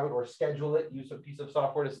posting throughout, or schedule it. Use a piece of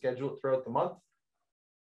software to schedule it throughout the month.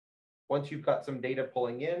 Once you've got some data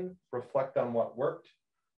pulling in, reflect on what worked,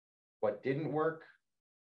 what didn't work,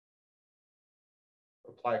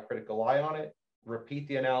 apply a critical eye on it, repeat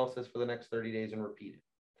the analysis for the next 30 days and repeat it.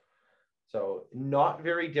 So not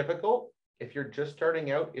very difficult. If you're just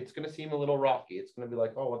starting out, it's going to seem a little rocky. It's going to be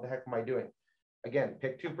like, oh, what the heck am I doing? Again,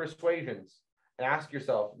 pick 2 persuasions and ask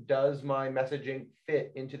yourself, does my messaging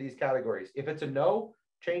fit into these categories? If it's a no,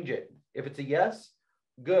 change it. If it's a yes,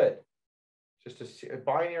 good. Just a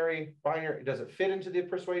binary, does it fit into the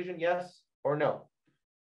persuasion? Yes or no?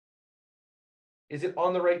 Is it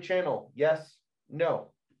on the right channel? Yes,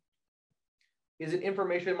 no. Is it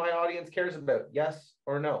information my audience cares about? Yes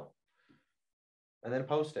or no? And then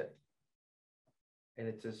post it. And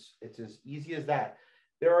it's as easy as that.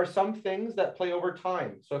 There are some things that play over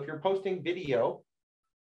time. So if you're posting video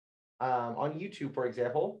on YouTube, for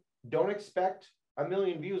example, don't expect 1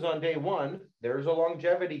 million views on day 1. There's a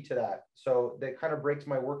longevity to that. So that kind of breaks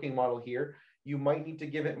my working model here. You might need to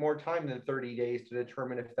give it more time than 30 days to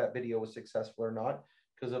determine if that video was successful or not,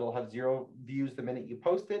 because it'll have 0 views the minute you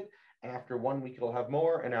post it. And after 1 week, it'll have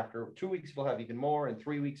more. And after 2 weeks, it'll have even more, and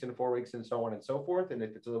 3 weeks and 4 weeks, and so on and so forth. And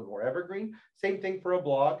if it's a little more evergreen, same thing for a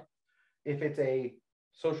blog. If it's a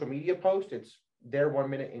social media post, it's there 1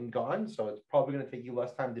 minute and gone. So it's probably going to take you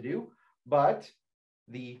less time to do, but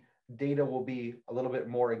the data will be a little bit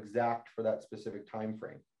more exact for that specific time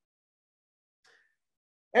frame.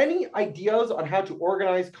 Any ideas on how to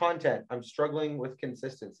organize content? I'm struggling with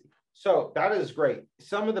consistency. So that is great.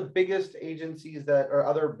 Some of the biggest agencies that or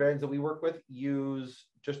other brands that we work with use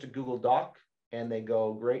just a Google Doc, and they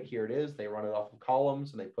go, great, here it is. They run it off of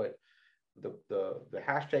columns, and they put the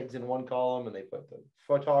hashtags in one column, and they put the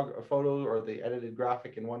photo or the edited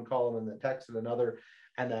graphic in one column and the text in another,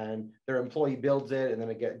 and then their employee builds it, and then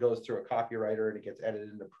it goes through a copywriter, and it gets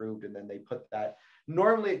edited and approved, and then they put that.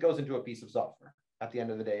 Normally it goes into a piece of software. At the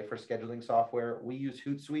end of the day, for scheduling software, we use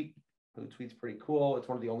Hootsuite. Hootsuite's pretty cool. It's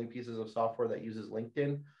one of the only pieces of software that uses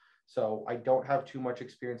LinkedIn. So I don't have too much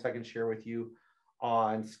experience I can share with you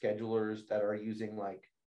on schedulers that are using like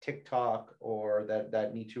TikTok or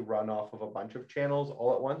that need to run off of a bunch of channels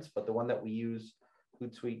all at once. But the one that we use,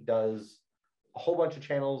 Hootsuite, does a whole bunch of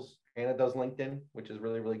channels, and it does LinkedIn, which is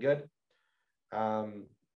really, really good.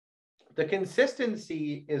 The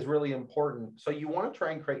consistency is really important. So you want to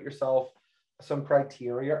try and create yourself some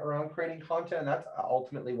criteria around creating content. And that's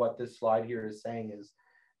ultimately what this slide here is saying is,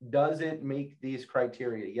 does it meet these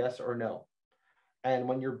criteria, yes or no? And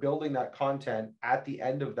when you're building that content, at the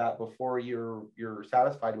end of that, before you're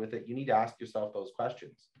satisfied with it, you need to ask yourself those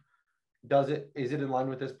questions. Is it in line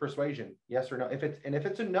with this persuasion? Yes or no? If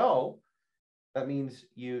it's a no, that means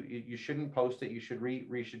you shouldn't post it. You should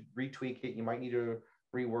retweak it. You might need to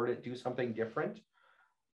reword it, do something different.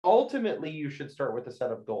 Ultimately, you should start with a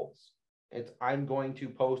set of goals. I'm going to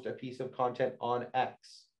post a piece of content on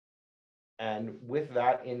X. And with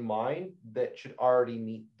that in mind, that should already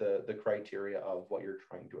meet the criteria of what you're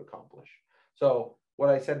trying to accomplish. So what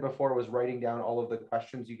I said before was writing down all of the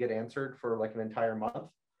questions you get answered for like an entire month.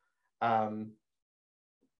 I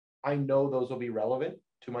know those will be relevant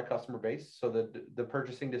to my customer base, so that the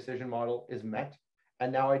purchasing decision model is met.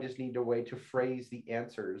 And now I just need a way to phrase the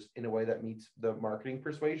answers in a way that meets the marketing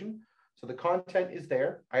persuasion. So the content is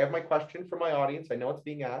there. I have my question for my audience. I know it's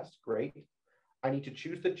being asked. Great. I need to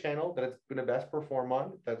choose the channel that it's going to best perform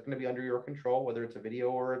on. That's going to be under your control, whether it's a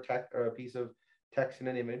video or a piece of text and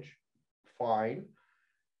an image. Fine.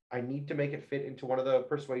 I need to make it fit into one of the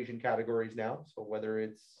persuasion categories now. So whether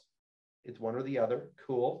it's one or the other,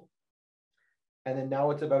 cool. And then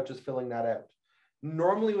now it's about just filling that out.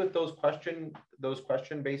 Normally with those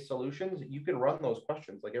question-based solutions, you can run those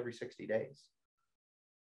questions like every 60 days.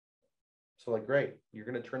 So like, great, you're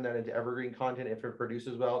going to turn that into evergreen content. If it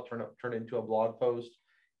produces well, turn it into a blog post.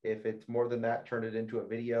 If it's more than that, turn it into a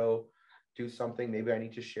video, do something. Maybe I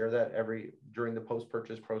need to share that during the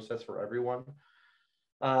post-purchase process for everyone.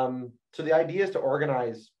 So the idea is to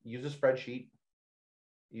organize, use a spreadsheet,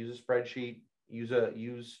 use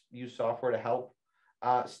software to help.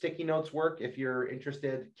 Sticky notes work if you're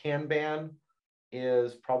interested. Kanban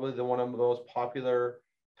is probably one of the most popular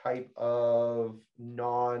type of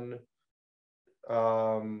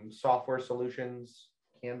software solutions.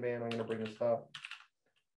 Kanban, I'm going to bring this up.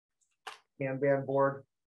 Kanban board.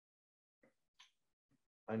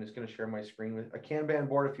 I'm just going to share my screen with a Kanban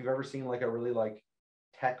board. If you've ever seen like a really like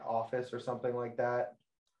tech office or something like that.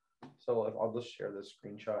 So I'll just share this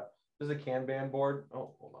screenshot. This is a Kanban board.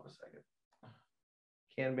 Oh, hold on a second.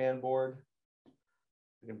 Kanban board.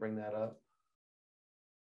 We can bring that up.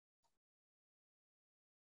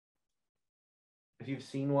 If you've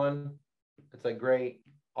seen one, it's like, great.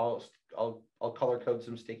 I'll color code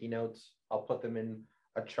some sticky notes. I'll put them in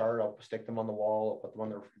a chart. I'll stick them on the wall. I'll put them on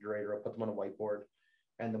the refrigerator. I'll put them on a whiteboard.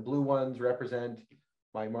 And the blue ones represent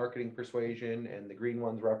my marketing persuasion, and the green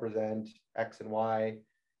ones represent X and Y.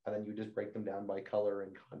 And then you just break them down by color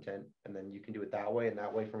and content. And then you can do it that way. And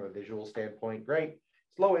that way, from a visual standpoint, great.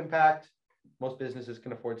 It's low impact. Most businesses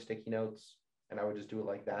can afford sticky notes. And I would just do it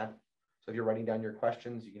like that. So if you're writing down your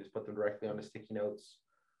questions, you can just put them directly onto sticky notes,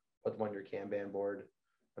 put them on your Kanban board.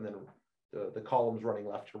 And then the columns running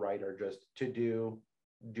left to right are just to do,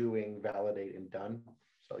 doing, validate, and done.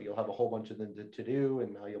 So you'll have a whole bunch of them to do,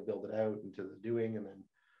 and now you'll build it out into the doing, and then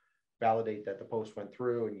validate that the post went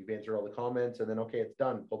through and you've answered all the comments, and then, okay, it's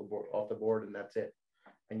done. Pull the board off the board, and that's it.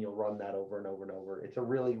 And you'll run that over and over and over. It's a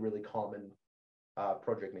really, really common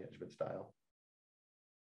project management style.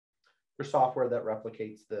 There's software that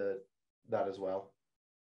replicates that as well.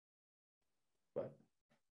 But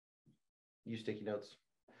use sticky notes.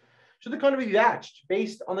 Should the content be batched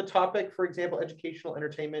based on the topic? For example, educational,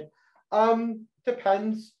 entertainment.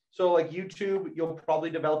 Depends. So like YouTube, you'll probably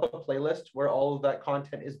develop a playlist where all of that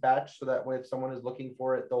content is batched, so that way if someone is looking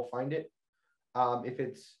for it, they'll find it. If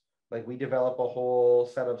it's like we develop a whole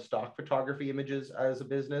set of stock photography images as a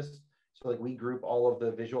business, So like we group all of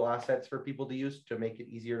the visual assets for people to use to make it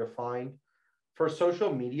easier to find. For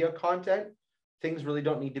social media content, things really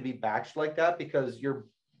don't need to be batched like that, because you're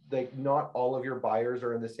like, not all of your buyers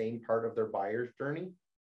are in the same part of their buyer's journey.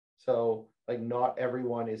 So like not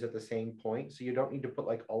everyone is at the same point. So you don't need to put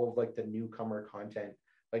like all of like the newcomer content.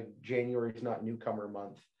 Like January is not newcomer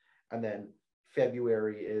month. And then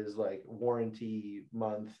February is like warranty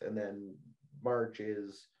month. And then March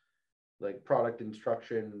is like product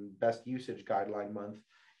instruction, best usage guideline month.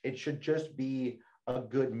 It should just be a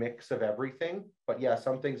good mix of everything. But yeah,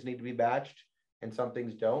 some things need to be batched and some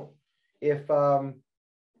things don't. If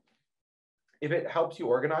it helps you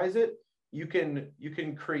organize it, you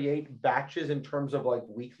can create batches in terms of like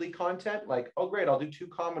weekly content. Like, oh great, I'll do 2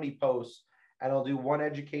 comedy posts and I'll do 1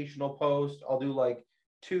 educational post. I'll do like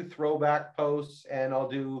 2 throwback posts and I'll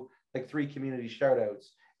do like 3 community shout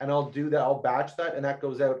outs. And I'll do that, I'll batch that, and that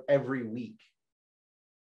goes out every week.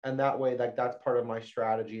 And that way, like that's part of my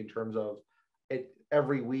strategy in terms of it.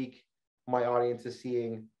 Every week, my audience is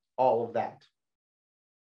seeing all of that.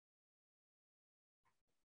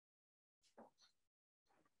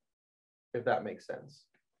 If that makes sense.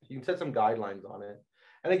 You can set some guidelines on it.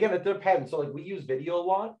 And again, it depends. So like we use video a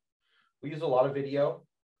lot. We use a lot of video.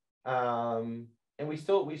 And we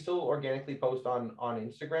still organically post on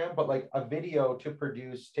Instagram, but like a video to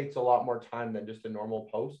produce takes a lot more time than just a normal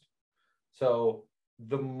post. So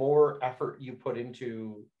the more effort you put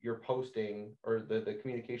into your posting or the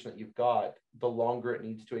communication that you've got, the longer it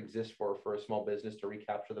needs to exist for a small business to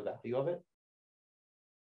recapture the value of it.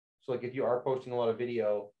 So like if you are posting a lot of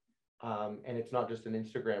video, and it's not just an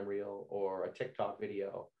Instagram reel or a TikTok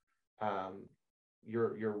video,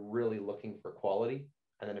 you're really looking for quality.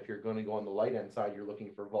 And then if you're going to go on the light end side, you're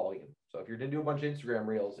looking for volume. So if you're going to do a bunch of Instagram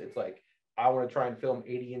reels, it's like, I want to try and film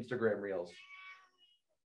 80 Instagram reels.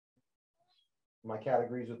 My cat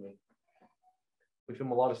agrees with me. We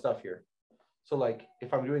film a lot of stuff here. So like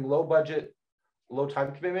if I'm doing low budget, low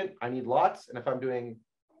time commitment, I need lots. And if I'm doing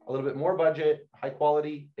a little bit more budget, high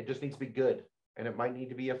quality, it just needs to be good. And it might need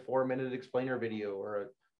to be a 4-minute explainer video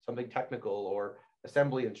or something technical or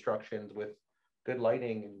assembly instructions with good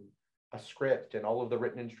lighting and a script and all of the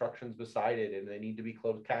written instructions beside it. And they need to be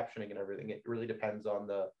closed captioning and everything. It really depends on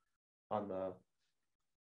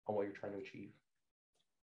what you're trying to achieve.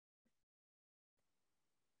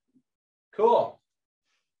 Cool.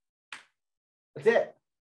 That's it.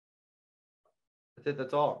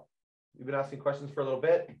 That's all. You've been asking questions for a little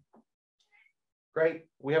bit. Great.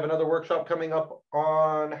 We have another workshop coming up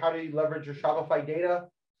on how to leverage your Shopify data.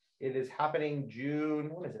 It is happening June.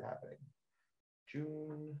 When is it happening?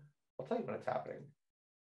 June. I'll tell you when it's happening.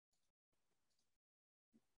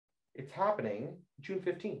 It's happening June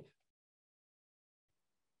 15th.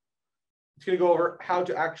 It's going to go over how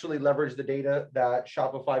to actually leverage the data that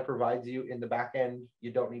Shopify provides you in the back end.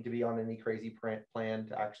 You don't need to be on any crazy plan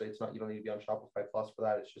to actually, you don't need to be on Shopify Plus for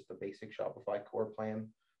that. It's just a basic Shopify core plan,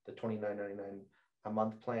 the $29.99 a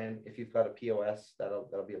month plan. If you've got a POS,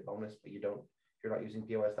 that'll be a bonus, but if you're not using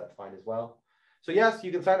POS, that's fine as well. So yes,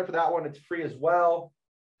 you can sign up for that one. It's free as well.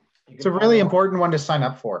 It's a really important one to sign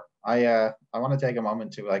up for. I want to take a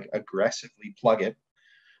moment to like aggressively plug it.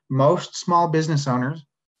 Most small business owners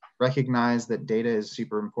recognize that data is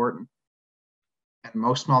super important. And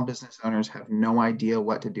most small business owners have no idea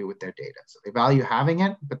what to do with their data. So they value having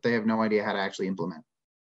it, but they have no idea how to actually implement.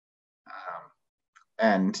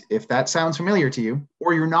 And if that sounds familiar to you,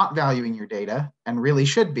 or you're not valuing your data and really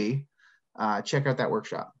should be, check out that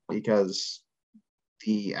workshop, because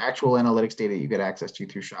the actual analytics data you get access to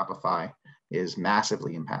through Shopify is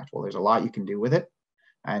massively impactful. There's a lot you can do with it.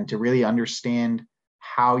 And to really understand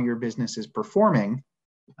how your business is performing,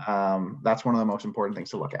 that's one of the most important things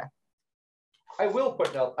to look at. I will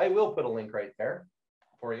put a link right there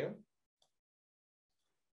for you.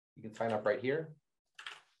 You can sign up right here.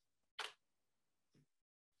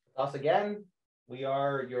 Us again, we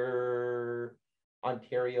are your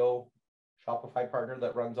Ontario Shopify partner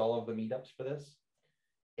that runs all of the meetups for this.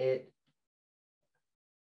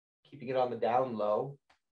 Keeping it on the down low,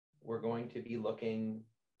 we're going to be looking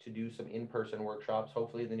to do some in-person workshops,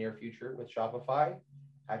 hopefully in the near future, with Shopify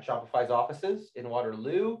at Shopify's offices in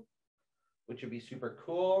Waterloo, which would be super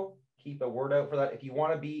cool. Keep a word out for that. If you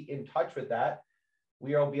want to be in touch with that,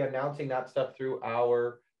 we will be announcing that stuff through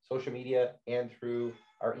our social media and through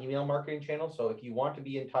our email marketing channel. So if you want to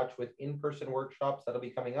be in touch with in-person workshops that'll be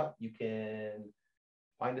coming up, you can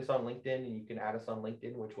find us on LinkedIn and you can add us on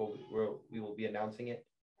LinkedIn, which we will be announcing it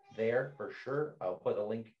there for sure. I'll put a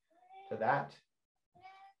link to that.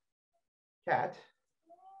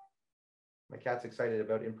 My cat's excited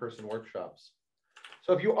about in-person workshops.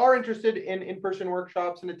 So if you are interested in in-person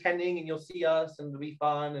workshops and attending, and you'll see us and it'll be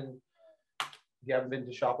fun. And if you haven't been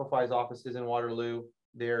to Shopify's offices in Waterloo,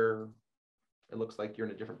 it looks like you're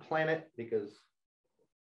in a different planet because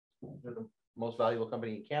they're the most valuable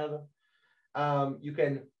company in Canada. You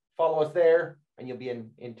can follow us there and you'll be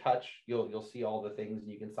in touch. You'll see all the things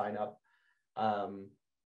and you can sign up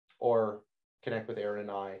or connect with Aaron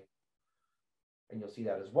and I, and you'll see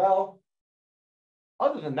that as well.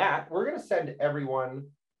 Other than that, we're going to send everyone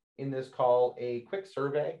in this call a quick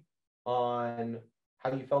survey on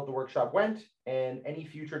how you felt the workshop went and any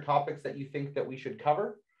future topics that you think that we should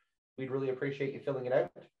cover. We'd really appreciate you filling it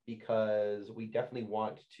out because we definitely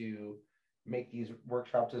want to make these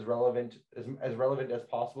workshops as relevant as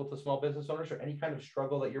possible to small business owners, or any kind of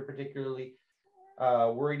struggle that you're particularly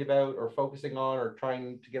worried about or focusing on or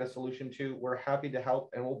trying to get a solution to. We're happy to help,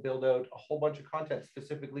 and we'll build out a whole bunch of content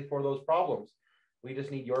specifically for those problems. We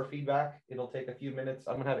just need your feedback. It'll take a few minutes.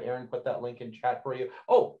 I'm gonna have Aaron put that link in chat for you.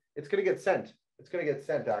 Oh, it's gonna get sent. It's gonna get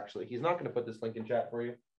sent actually. He's not gonna put this link in chat for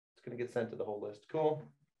you. It's gonna get sent to the whole list. Cool.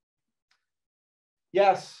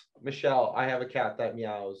 Yes, Michelle, I have a cat that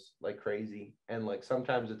meows like crazy, and like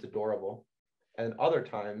sometimes it's adorable, and other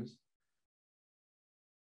times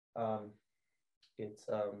it's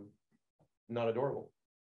not adorable.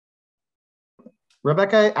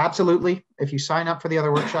 Rebecca, absolutely. If you sign up for the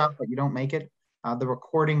other workshop but you don't make it, the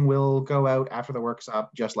recording will go out after the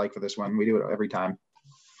workshop, just like for this one. We do it every time.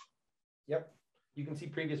 Yep. You can see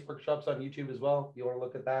previous workshops on YouTube as well. You want to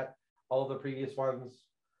look at that. All of the previous ones,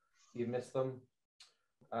 you missed them.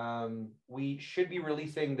 We should be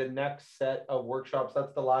releasing the next set of workshops.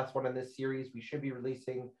 That's the last one in this series. We should be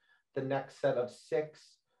releasing the next set of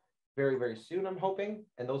 6 very, very soon, I'm hoping.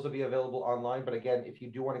 And those will be available online. But again, if you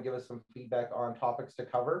do want to give us some feedback on topics to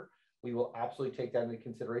cover, we will absolutely take that into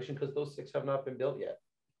consideration because those 6 have not been built yet.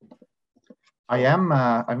 I'm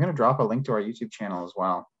going to drop a link to our YouTube channel as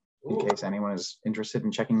well, in case anyone is interested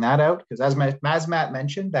in checking that out. Because as Matt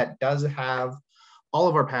mentioned, that does have all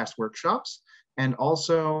of our past workshops and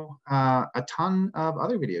also a ton of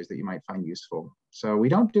other videos that you might find useful. So we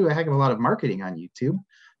don't do a heck of a lot of marketing on YouTube.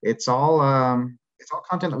 It's all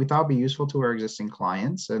content that we thought would be useful to our existing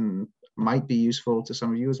clients and might be useful to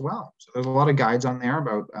some of you as well. So there's a lot of guides on there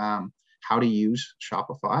about how to use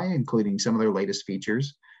Shopify, including some of their latest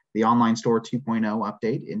features. The online store 2.0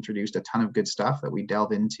 update introduced a ton of good stuff that we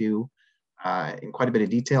delve into in quite a bit of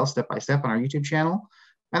detail, step by step, on our YouTube channel.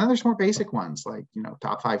 And then there's more basic ones like,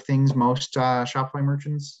 top 5 things most Shopify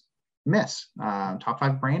merchants miss, top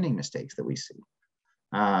 5 branding mistakes that we see,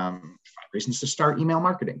 5 reasons to start email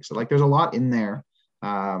marketing. So there's a lot in there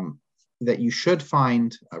that you should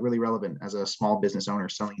find really relevant as a small business owner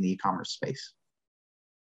selling in the e-commerce space.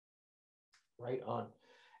 Right on.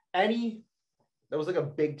 That was like a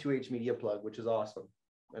big 2H media plug, which is awesome.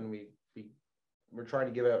 And we're trying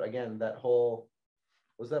to give out, again, that whole,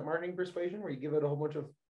 was that marketing persuasion where you give out a whole bunch of...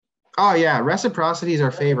 Oh yeah, reciprocity is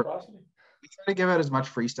our favorite. We try to give out as much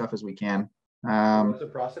free stuff as we can.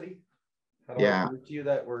 Reciprocity? How do I prove to you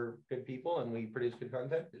that we're good people and we produce good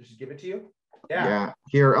content? Just give it to you? Yeah.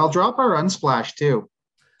 Here, I'll drop our Unsplash too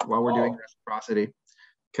while we're doing reciprocity,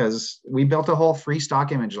 because we built a whole free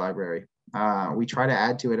stock image library. We try to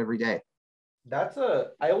add to it every day.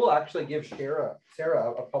 I will actually give Sarah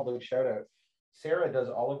a public shout out. Sarah does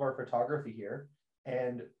all of our photography here,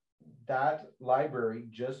 and that library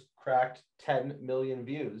just cracked 10 million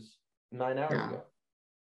views 9 hours ago.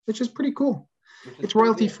 Which is pretty cool. It's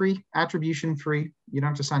royalty free, attribution free. You don't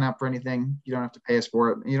have to sign up for anything. You don't have to pay us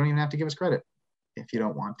for it. You don't even have to give us credit if you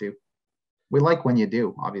don't want to. We like when you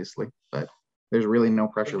do, obviously, but there's really no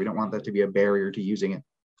pressure. We don't want that to be a barrier to using it.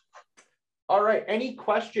 All right. Any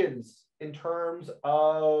questions in terms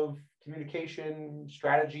of communication,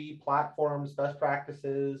 strategy, platforms, best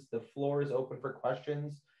practices? The floor is open for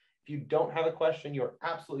questions. If you don't have a question, you're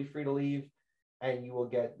absolutely free to leave, and you will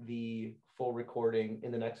get the full recording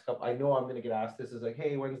in the next couple. I know I'm going to get asked this is like,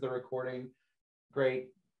 hey, when's the recording? Great.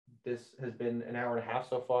 This has been an hour and a half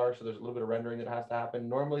so far, so there's a little bit of rendering that has to happen.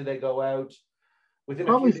 Normally they go out within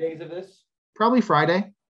a few days of this. Probably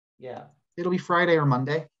Friday. Yeah. It'll be Friday or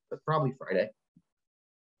Monday, but probably Friday.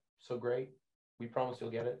 So great. We promise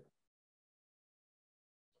you'll get it.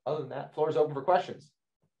 Other than that, floor is open for questions.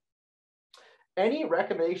 Any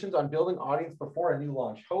recommendations on building audience before a new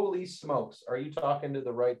launch? Holy smokes. Are you talking to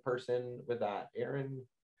the right person with that? Aaron?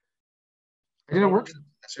 I did a workshop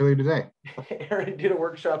earlier today. Aaron did a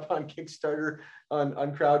workshop on Kickstarter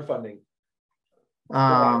on crowdfunding.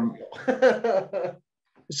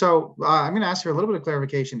 So I'm going to ask for a little bit of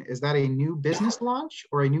clarification. Is that a new business launch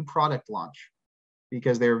or a new product launch?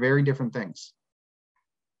 Because they're very different things.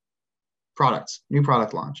 new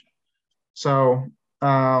product launch. So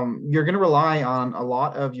you're going to rely on a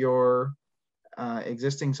lot of your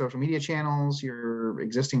existing social media channels, your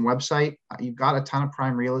existing website. You've got a ton of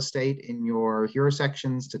prime real estate in your hero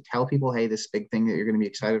sections to tell people, hey, this big thing that you're going to be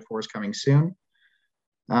excited for is coming soon.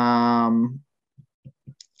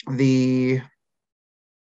 The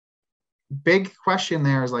big question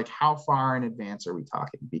there is like, how far in advance are we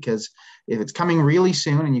talking? Because if it's coming really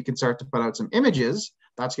soon and you can start to put out some images,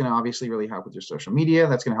 that's going to obviously really help with your social media.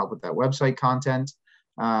 That's going to help with that website content.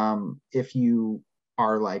 If you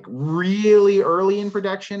are like really early in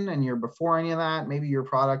production and you're before any of that, maybe your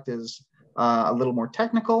product is a little more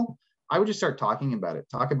technical, I would just start talking about it.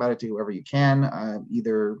 Talk about it to whoever you can,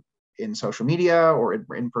 either in social media or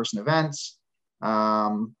in-person events.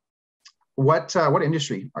 What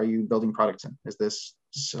industry are you building products in? Is this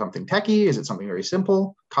something techie? Is it something very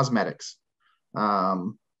simple? Cosmetics.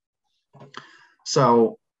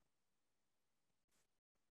 So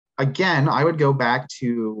again, I would go back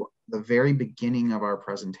to the very beginning of our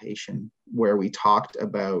presentation where we talked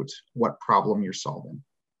about what problem you're solving.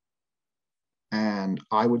 And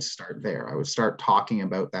I would start there. I would start talking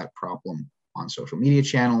about that problem on social media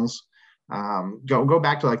channels. Go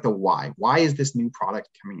back to like the why. Why is this new product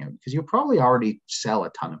coming out? Because you probably already sell a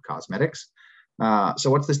ton of cosmetics. So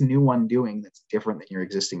what's this new one doing that's different than your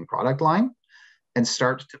existing product line? And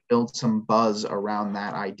start to build some buzz around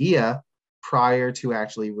that idea prior to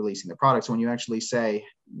actually releasing the product. So when you actually say,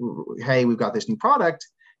 hey, we've got this new product,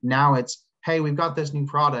 now it's, hey, we've got this new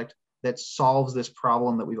product that solves this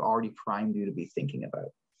problem that we've already primed you to be thinking about.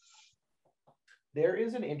 There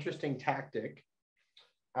is an interesting tactic.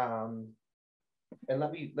 And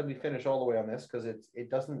let me finish all the way on this, because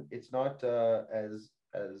it's not as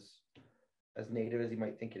native as you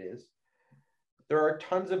might think it is. There are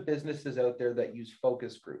tons of businesses out there that use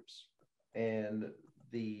focus groups, and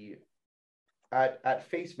at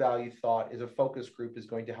face value thought is a focus group is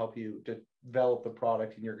going to help you to develop the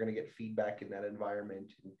product, and you're going to get feedback in that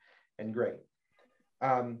environment, and great.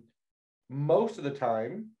 Most of the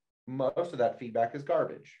time, most of that feedback is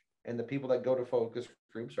garbage. And the people that go to focus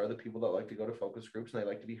groups are the people that like to go to focus groups, and they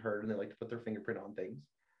like to be heard, and they like to put their fingerprint on things.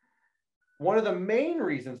 One of the main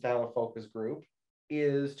reasons to have a focus group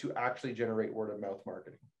is to actually generate word of mouth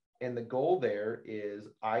marketing. And the goal there is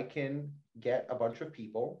I can get a bunch of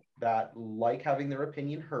people that like having their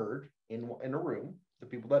opinion heard in a room, the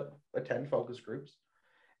people that attend focus groups,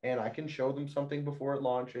 and I can show them something before it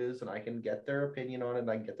launches, and I can get their opinion on it,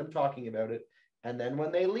 and I can get them talking about it. And then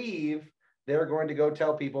when they leave, they're going to go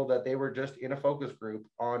tell people that they were just in a focus group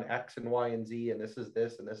on X and Y and Z, and this,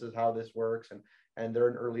 and this is how this works, and they're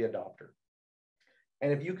an early adopter.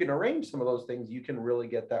 And if you can arrange some of those things, you can really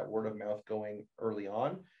get that word of mouth going early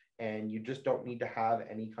on, and you just don't need to have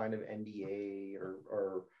any kind of NDA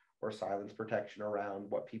or silence protection around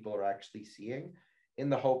what people are actually seeing, in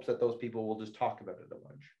the hopes that those people will just talk about it at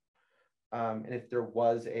lunch. And if there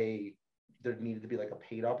needed to be like a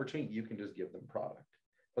paid opportunity, you can just give them product.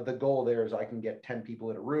 But the goal there is I can get 10 people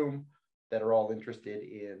in a room that are all interested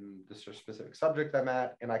in the specific subject I'm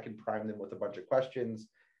at, and I can prime them with a bunch of questions,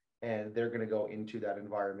 and they're going to go into that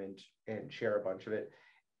environment and share a bunch of it,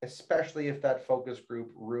 especially if that focus group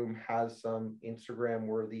room has some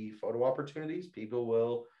Instagram-worthy photo opportunities. People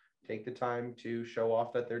will take the time to show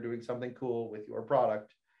off that they're doing something cool with your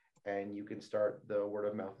product, and you can start the word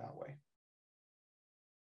of mouth that way.